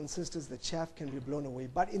 brothers and sisters, the chaff can be blown away.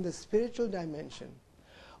 But in the spiritual dimension,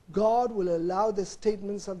 God will allow the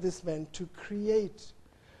statements of this man to create,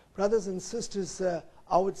 brothers and sisters,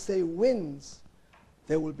 I would say winds.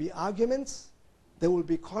 There will be arguments, there will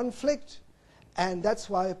be conflict, and that's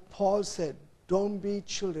why Paul said, don't be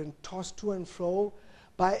children tossed to and fro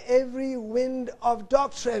by every wind of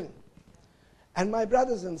doctrine. And my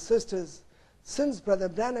brothers and sisters, since Brother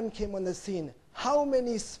Branham came on the scene, how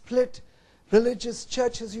many split religious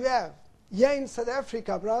churches you have? Here in South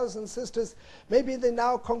Africa, brothers and sisters, maybe they're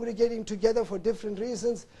now congregating together for different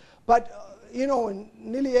reasons, but in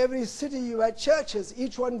nearly every city you had churches,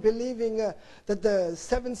 each one believing that the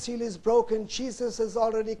seventh seal is broken, Jesus has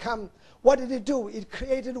already come. What did it do? It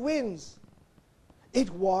created winds. It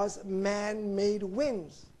was man-made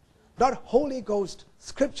winds, not Holy Ghost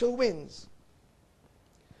scriptural winds.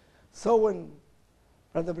 So when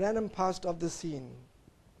Brother Branham passed off the scene,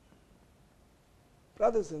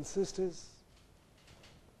 brothers and sisters,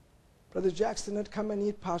 Brother Jackson had come and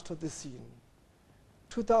he passed off the scene.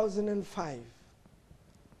 2005.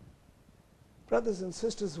 Brothers and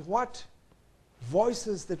sisters, what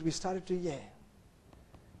voices that we started to hear.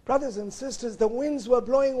 Brothers and sisters, the winds were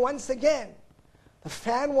blowing once again. The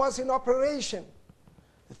fan was in operation.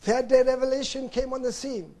 The third day revelation came on the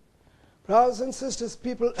scene. Brothers and sisters,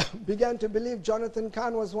 people began to believe Jonathan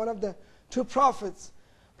Kahn was one of the two prophets.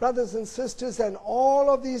 Brothers and sisters, and all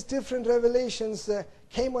of these different revelations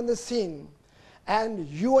came on the scene. And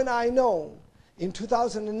you and I know, in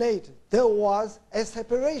 2008, there was a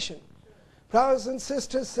separation. Brothers and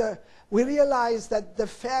sisters, we realized that the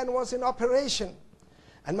fan was in operation.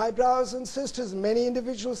 And my brothers and sisters, many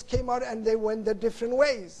individuals came out and they went their different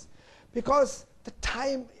ways. Because the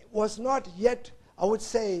time was not yet, I would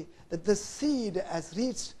say, that the seed has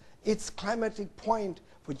reached its climatic point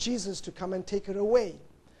for Jesus to come and take it away.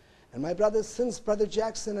 And my brothers, since Brother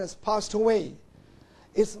Jackson has passed away,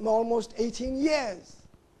 it's almost 18 years.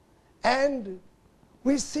 And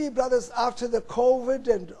we see, brothers, after the COVID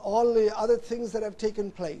and all the other things that have taken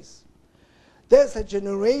place, there's a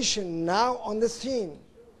generation now on the scene.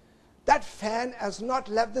 That fan has not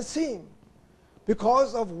left the scene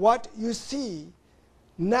because of what you see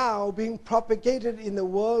now being propagated in the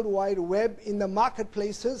World Wide Web, in the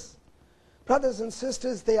marketplaces. Brothers and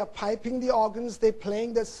sisters, they are piping the organs, they're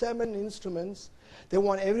playing the sermon instruments. They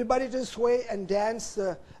want everybody to sway and dance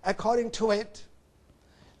according to it.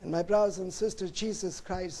 And my brothers and sisters, Jesus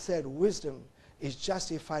Christ said, wisdom is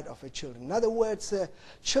justified of her children. In other words,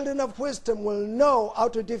 children of wisdom will know how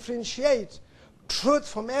to differentiate truth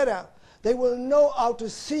from error. They will know how to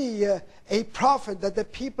see a prophet that the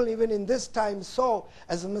people even in this time saw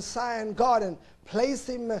as a Messiah and God, and place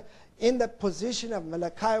him in the position of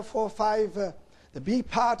Malachi 4:5, the B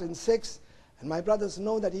part and 6. And my brothers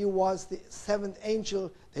know that he was the seventh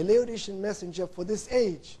angel, the Laodicean messenger for this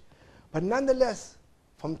age. But nonetheless,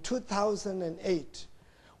 from 2008,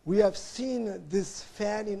 we have seen this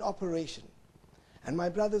fan in operation. And my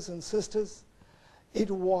brothers and sisters,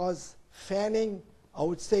 it was fanning, I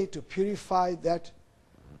would say, to purify that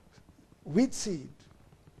wheat seed.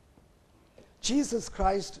 Jesus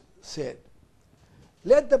Christ said,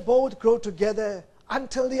 let the both grow together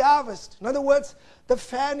until the harvest. In other words, the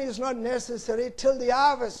fan is not necessary till the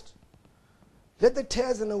harvest. Let the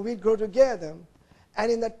tares and the wheat grow together.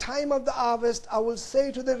 And in the time of the harvest, I will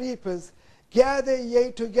say to the reapers, gather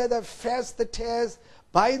ye together fast the tares,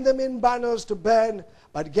 bind them in bundles to burn,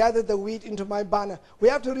 but gather the wheat into my barn. We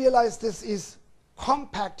have to realize this is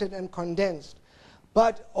compacted and condensed.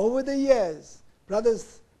 But over the years,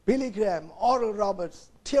 brothers Billy Graham, Oral Roberts,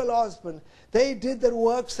 T.L. Osborne, they did their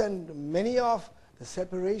works and many of the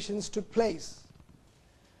separations took place.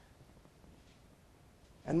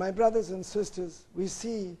 And my brothers and sisters, we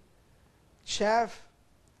see chaff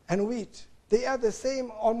and wheat. They have the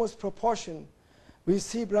same almost proportion. We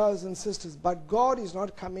see, brothers and sisters, but God is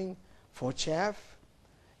not coming for chaff.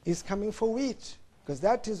 He's coming for wheat, because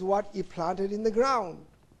that is what he planted in the ground.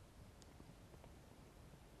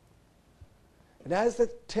 And as the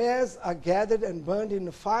tares are gathered and burned in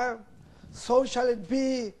the fire, so shall it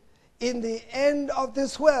be in the end of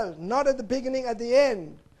this world, not at the beginning, at the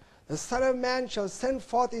end. The Son of Man shall send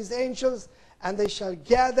forth his angels, and they shall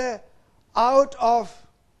gather out of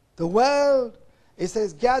the world. It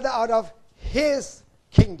says, gather out of his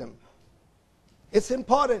kingdom. It's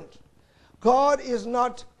important. God is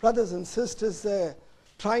not, brothers and sisters,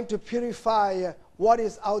 trying to purify what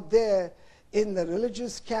is out there in the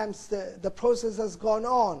religious camps. The process has gone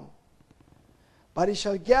on. But he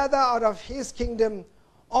shall gather out of his kingdom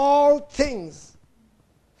all things.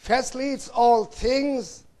 Firstly, it's all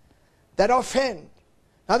things that offend.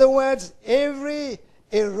 In other words, every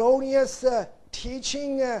erroneous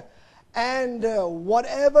teaching and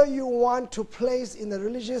whatever you want to place in the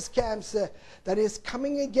religious camps that is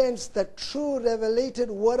coming against the true revelated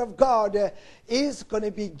Word of God is going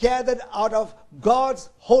to be gathered out of God's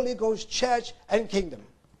Holy Ghost church and kingdom.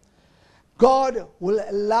 God will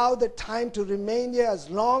allow the time to remain here as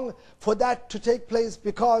long for that to take place,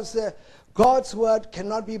 because God's word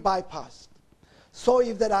cannot be bypassed. So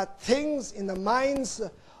if there are things in the minds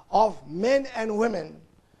of men and women,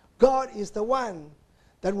 God is the one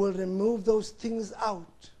that will remove those things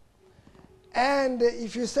out. And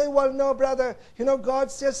if you say, well, no, brother,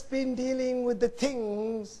 God's just been dealing with the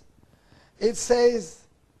things, it says,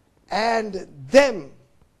 and them,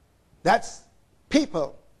 that's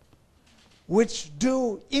people, which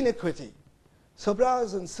do iniquity. So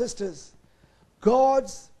brothers and sisters,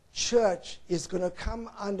 God's church is going to come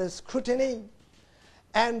under scrutiny.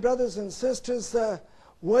 And brothers and sisters,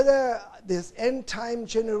 whether this end time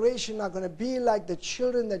generation are going to be like the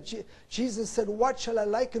children that Jesus said, what shall I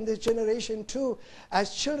liken this generation to?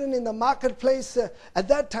 As children in the marketplace, at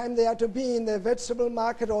that time they had to be in the vegetable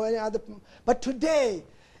market or any other. But today,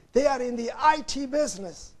 they are in the IT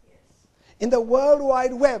business, in the World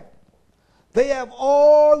Wide Web. They have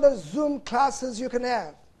all the Zoom classes you can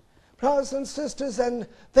have, brothers and sisters, and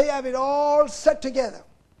they have it all set together.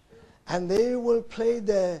 And they will play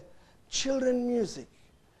the children music.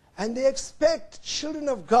 And they expect children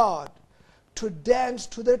of God to dance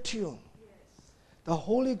to their tune. Yes. The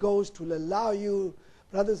Holy Ghost will allow you,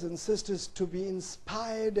 brothers and sisters, to be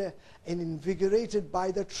inspired and invigorated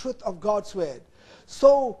by the truth of God's word.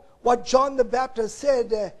 So what John the Baptist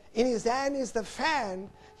said, in his hand is the fan,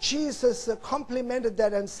 Jesus complimented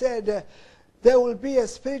that and said, there will be a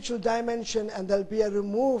spiritual dimension and there will be a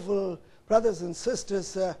removal, brothers and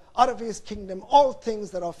sisters, out of his kingdom, all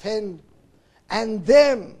things that offend, and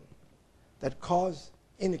them that cause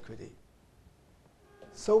iniquity.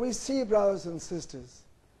 So we see, brothers and sisters,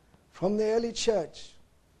 from the early church,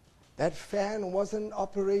 that fan was in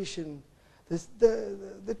operation.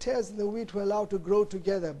 The tares and the wheat were allowed to grow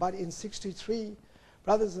together, but in 63,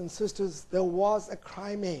 brothers and sisters, there was a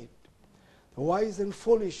cry made. The wise and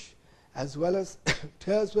foolish, as well as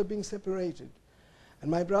tares, were being separated. And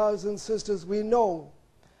my brothers and sisters, we know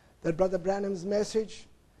that Brother Branham's message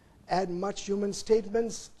had much human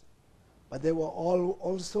statements, but there were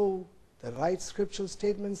also the right scriptural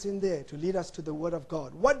statements in there to lead us to the Word of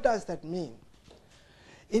God. What does that mean?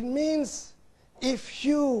 It means if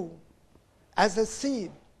you, as a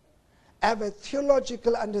seed, have a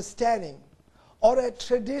theological understanding, or a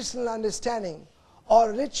traditional understanding,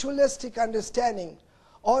 or ritualistic understanding,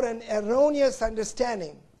 or an erroneous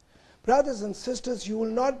understanding, brothers and sisters, you will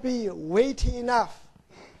not be weighty enough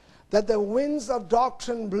that the winds of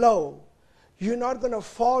doctrine blow. You're not going to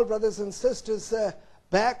fall, brothers and sisters,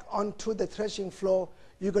 back onto the threshing floor.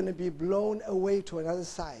 You're going to be blown away to another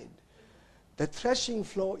side. The threshing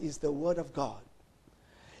floor is the Word of God.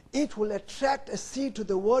 It will attract a seed to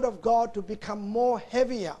the Word of God to become more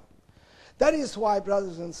heavier. That is why,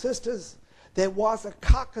 brothers and sisters, there was a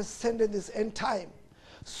carcass sent in this end time,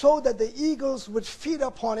 so that the eagles would feed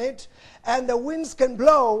upon it, and the winds can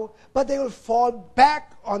blow, but they will fall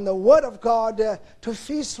back on the Word of God to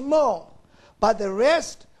feast more. But the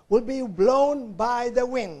rest will be blown by the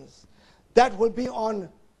winds. That will be on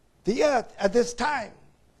the earth at this time.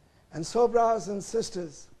 And so, brothers and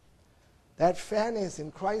sisters, that fan is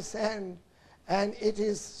in Christ's hand, and it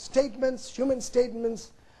is statements, human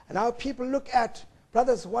statements, and our people look at,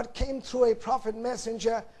 brothers, what came through a prophet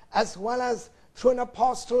messenger, as well as through an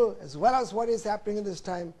apostle, as well as what is happening in this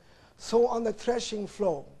time. So on the threshing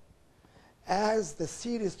floor, as the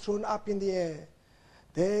seed is thrown up in the air,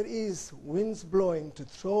 there is winds blowing to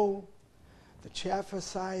throw the chaff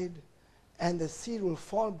aside, and the seed will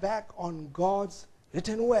fall back on God's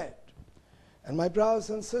written word. And my brothers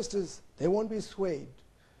and sisters, they won't be swayed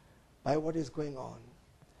by what is going on.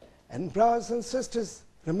 And brothers and sisters,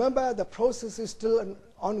 remember, the process is still an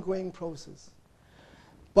ongoing process.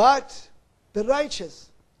 But the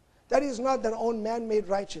righteous, that is not their own man-made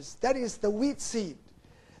righteous. That is the wheat seed.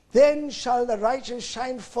 Then shall the righteous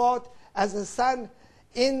shine forth as the sun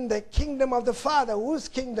in the kingdom of the Father. Whose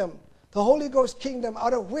kingdom? The Holy Ghost kingdom,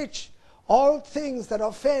 out of which all things that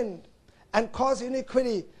offend and cause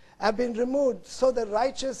iniquity have been removed, so the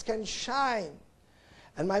righteous can shine.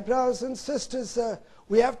 And my brothers and sisters,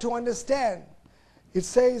 we have to understand. It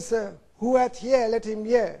says, who hath ear, let him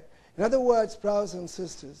hear. In other words, brothers and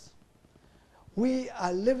sisters, we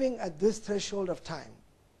are living at this threshold of time.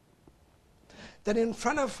 That in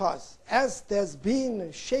front of us, as there's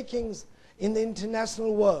been shakings in the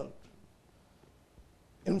international world,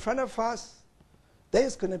 in front of us,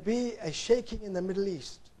 there's going to be a shaking in the Middle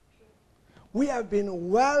East. We have been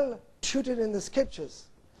well tutored in the scriptures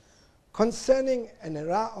concerning an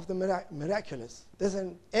era of the miraculous. There's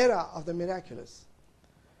an era of the miraculous.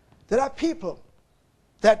 There are people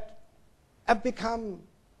that have become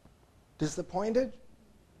disappointed,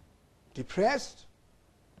 depressed.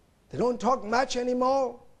 They don't talk much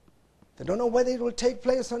anymore. They don't know whether it will take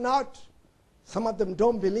place or not. Some of them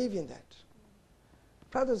don't believe in that.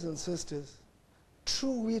 Brothers and sisters,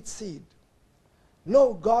 true wheat seed.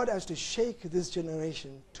 No, God has to shake this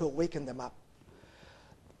generation to awaken them up.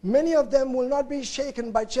 Many of them will not be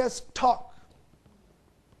shaken by just talk.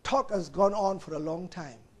 Talk has gone on for a long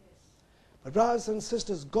time. But brothers and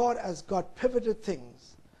sisters, God has got pivoted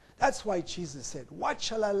things. That's why Jesus said, what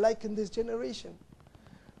shall I liken this generation?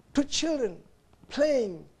 To children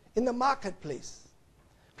playing in the marketplace.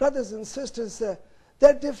 Brothers and sisters,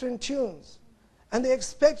 they're different tunes. And they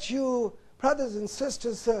expect you, brothers and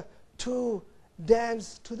sisters, to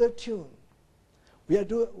dance to the tune.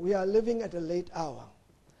 We are living at a late hour.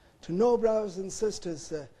 To know, brothers and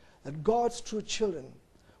sisters, that God's true children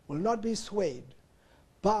will not be swayed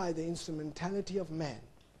by the instrumentality of man.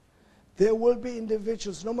 There will be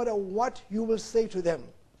individuals, no matter what you will say to them,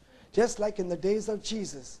 just like in the days of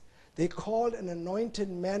Jesus, they called an anointed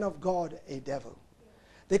man of God a devil.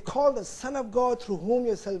 They called the Son of God through whom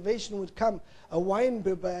your salvation would come a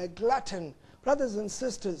winebibber, a glutton. Brothers and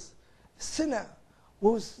sisters, sinner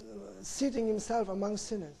who's seating himself among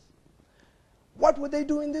sinners. What would they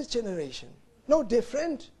do in this generation? No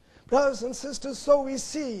different. Brothers and sisters, so we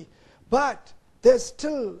see. But there's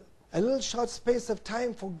still a little short space of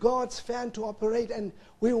time for God's fan to operate, and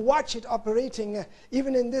we watch it operating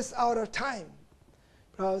even in this hour of time.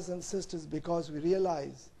 Brothers and sisters, because we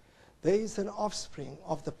realize there is an offspring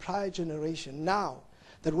of the prior generation now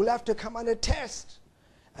that will have to come under test.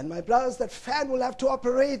 And my brothers, that fan will have to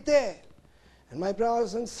operate there. And my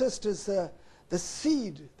brothers and sisters, the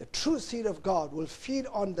seed, the true seed of God will feed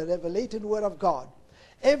on the revelated word of God.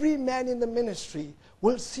 Every man in the ministry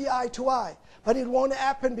will see eye to eye, but it won't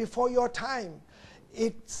happen before your time.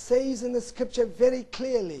 It says in the scripture very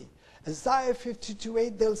clearly, Isaiah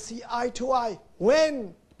 52:8, they'll see eye to eye.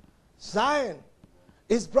 When? Zion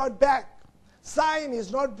is brought back. Zion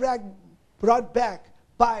is not brought back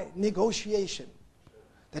by negotiation.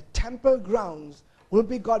 The temple grounds will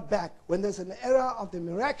be got back when there's an era of the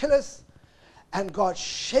miraculous and God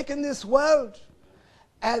shaken this world,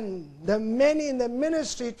 and the many in the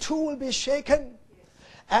ministry too will be shaken,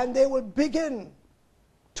 and they will begin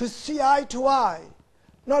to see eye to eye,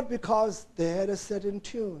 not because they had a certain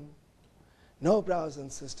tune. No, brothers and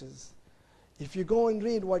sisters, if you go and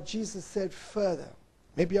read what Jesus said further,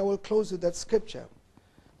 maybe I will close with that scripture.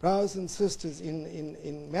 Brothers and sisters,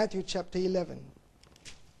 in Matthew chapter 11,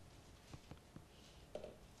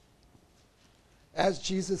 as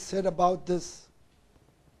Jesus said about this,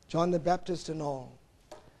 John the Baptist and all,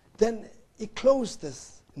 then he closed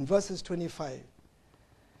this in verses 25.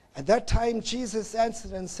 At that time Jesus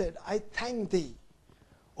answered and said, I thank thee,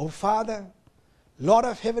 O Father, Lord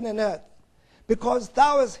of heaven and earth, because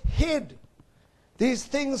thou hast hid these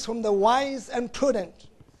things from the wise and prudent,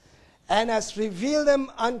 and hast revealed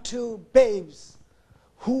them unto babes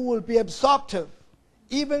who will be absorptive.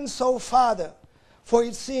 Even so, Father, for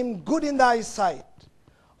it seemed good in thy sight.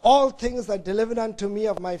 All things are delivered unto me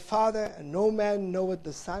of my Father, and no man knoweth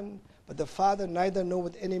the Son, but the Father, neither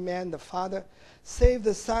knoweth any man the Father, save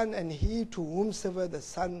the Son, and he to whomsoever the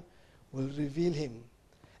Son will reveal him.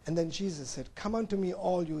 And then Jesus said, come unto me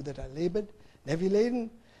all you that are labored and heavy laden,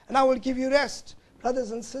 and I will give you rest.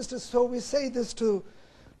 Brothers and sisters, so we say this to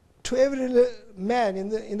every man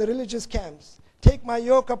in the religious camps. Take my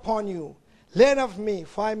yoke upon you, learn of me,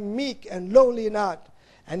 for I am meek and lowly in heart,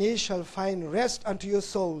 and ye shall find rest unto your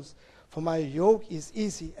souls. For my yoke is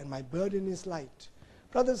easy and my burden is light.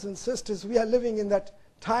 Brothers and sisters, we are living in that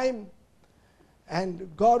time,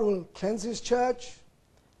 and God will cleanse his church.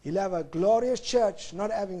 He'll have a glorious church,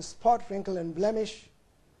 not having spot, wrinkle, and blemish.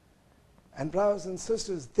 And brothers and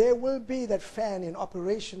sisters, there will be that fan in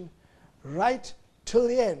operation right till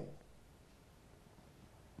the end.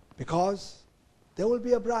 Because there will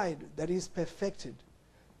be a bride that is perfected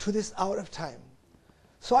to this hour of time.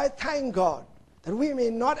 So I thank God that we may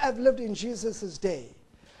not have lived in Jesus' day,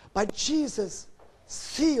 but Jesus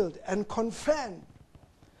sealed and confirmed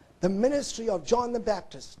the ministry of John the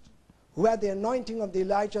Baptist, who had the anointing of the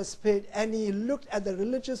Elijah spirit, and he looked at the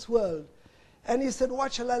religious world and he said,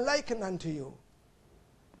 what shall I liken unto you?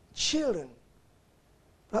 Children,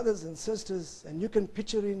 brothers and sisters, and you can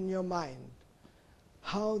picture in your mind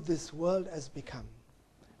how this world has become.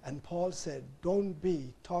 And Paul said, don't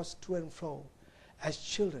be tossed to and fro as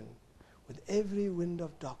children with every wind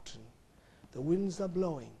of doctrine. The winds are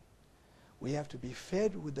blowing. We have to be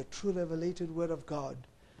fed with the true revelated word of God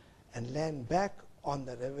and land back on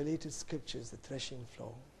the revelated scriptures, the threshing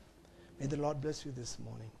floor. May the Lord bless you this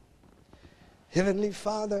morning. Heavenly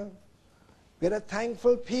Father, we are a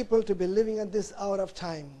thankful people to be living at this hour of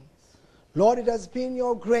time. Lord, it has been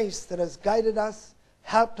your grace that has guided us,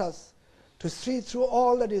 helped us to see through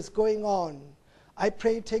all that is going on. I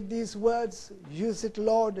pray, take these words, use it,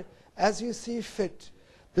 Lord, as you see fit.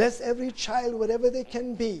 Bless every child wherever they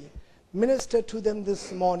can be. Minister to them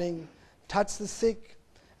this morning. Touch the sick.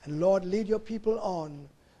 And Lord, lead your people on.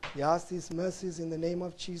 We ask these mercies in the name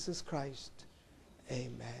of Jesus Christ.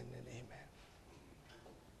 Amen and amen.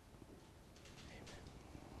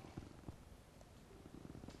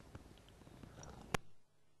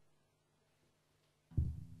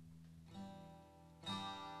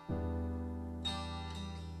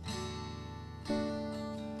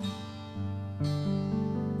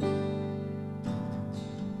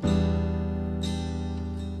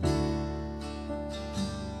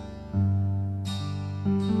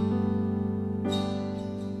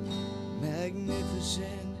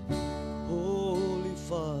 Magnificent, Holy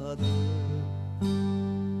Father,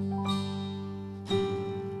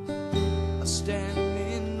 I stand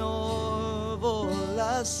in awe of all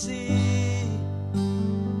I see,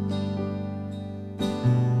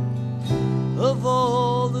 of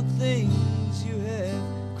all the things you have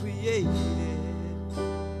created.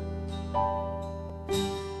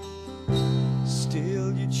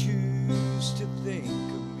 Still you choose to think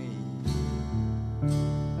of me.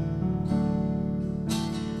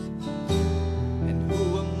 And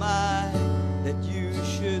who am I that you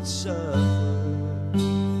should suffer?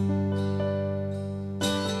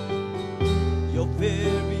 Your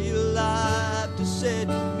very life to set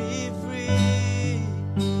me free.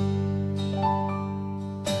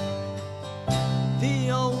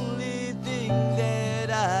 The only thing that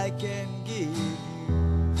I can give you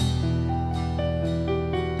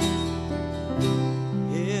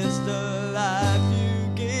is the life you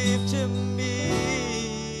give to me.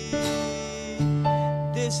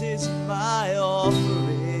 This is my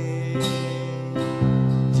offering,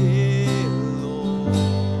 dear Lord.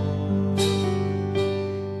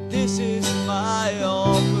 This is my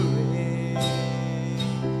offering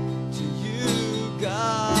to you,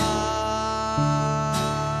 God.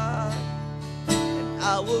 And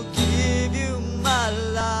I will give you my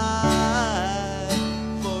life,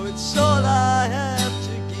 for it's all I have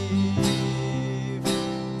to give,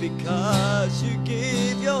 because you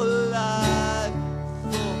give your life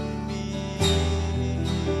for me.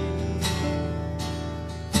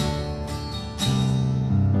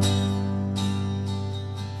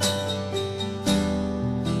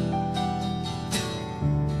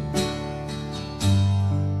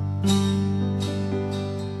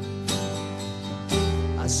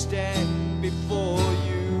 I stand before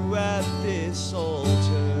you at this altar.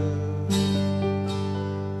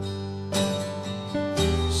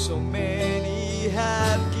 So many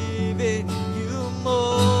have given you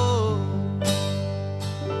more.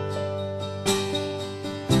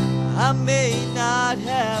 I may not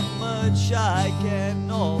have much I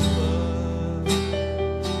can offer,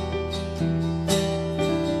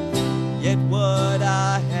 yet what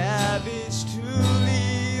I have is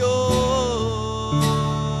truly yours.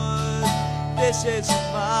 This is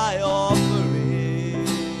my offering,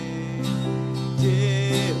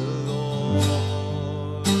 dear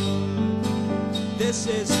Lord. This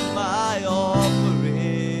is my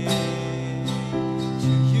offering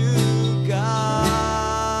to you, God.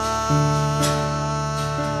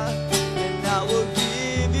 And I will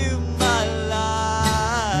give you my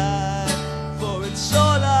life, for it's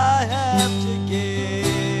all I have to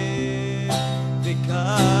give,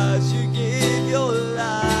 because you give your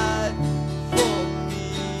life for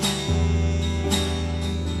me.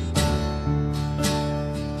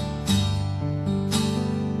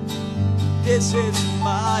 This is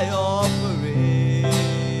my offering.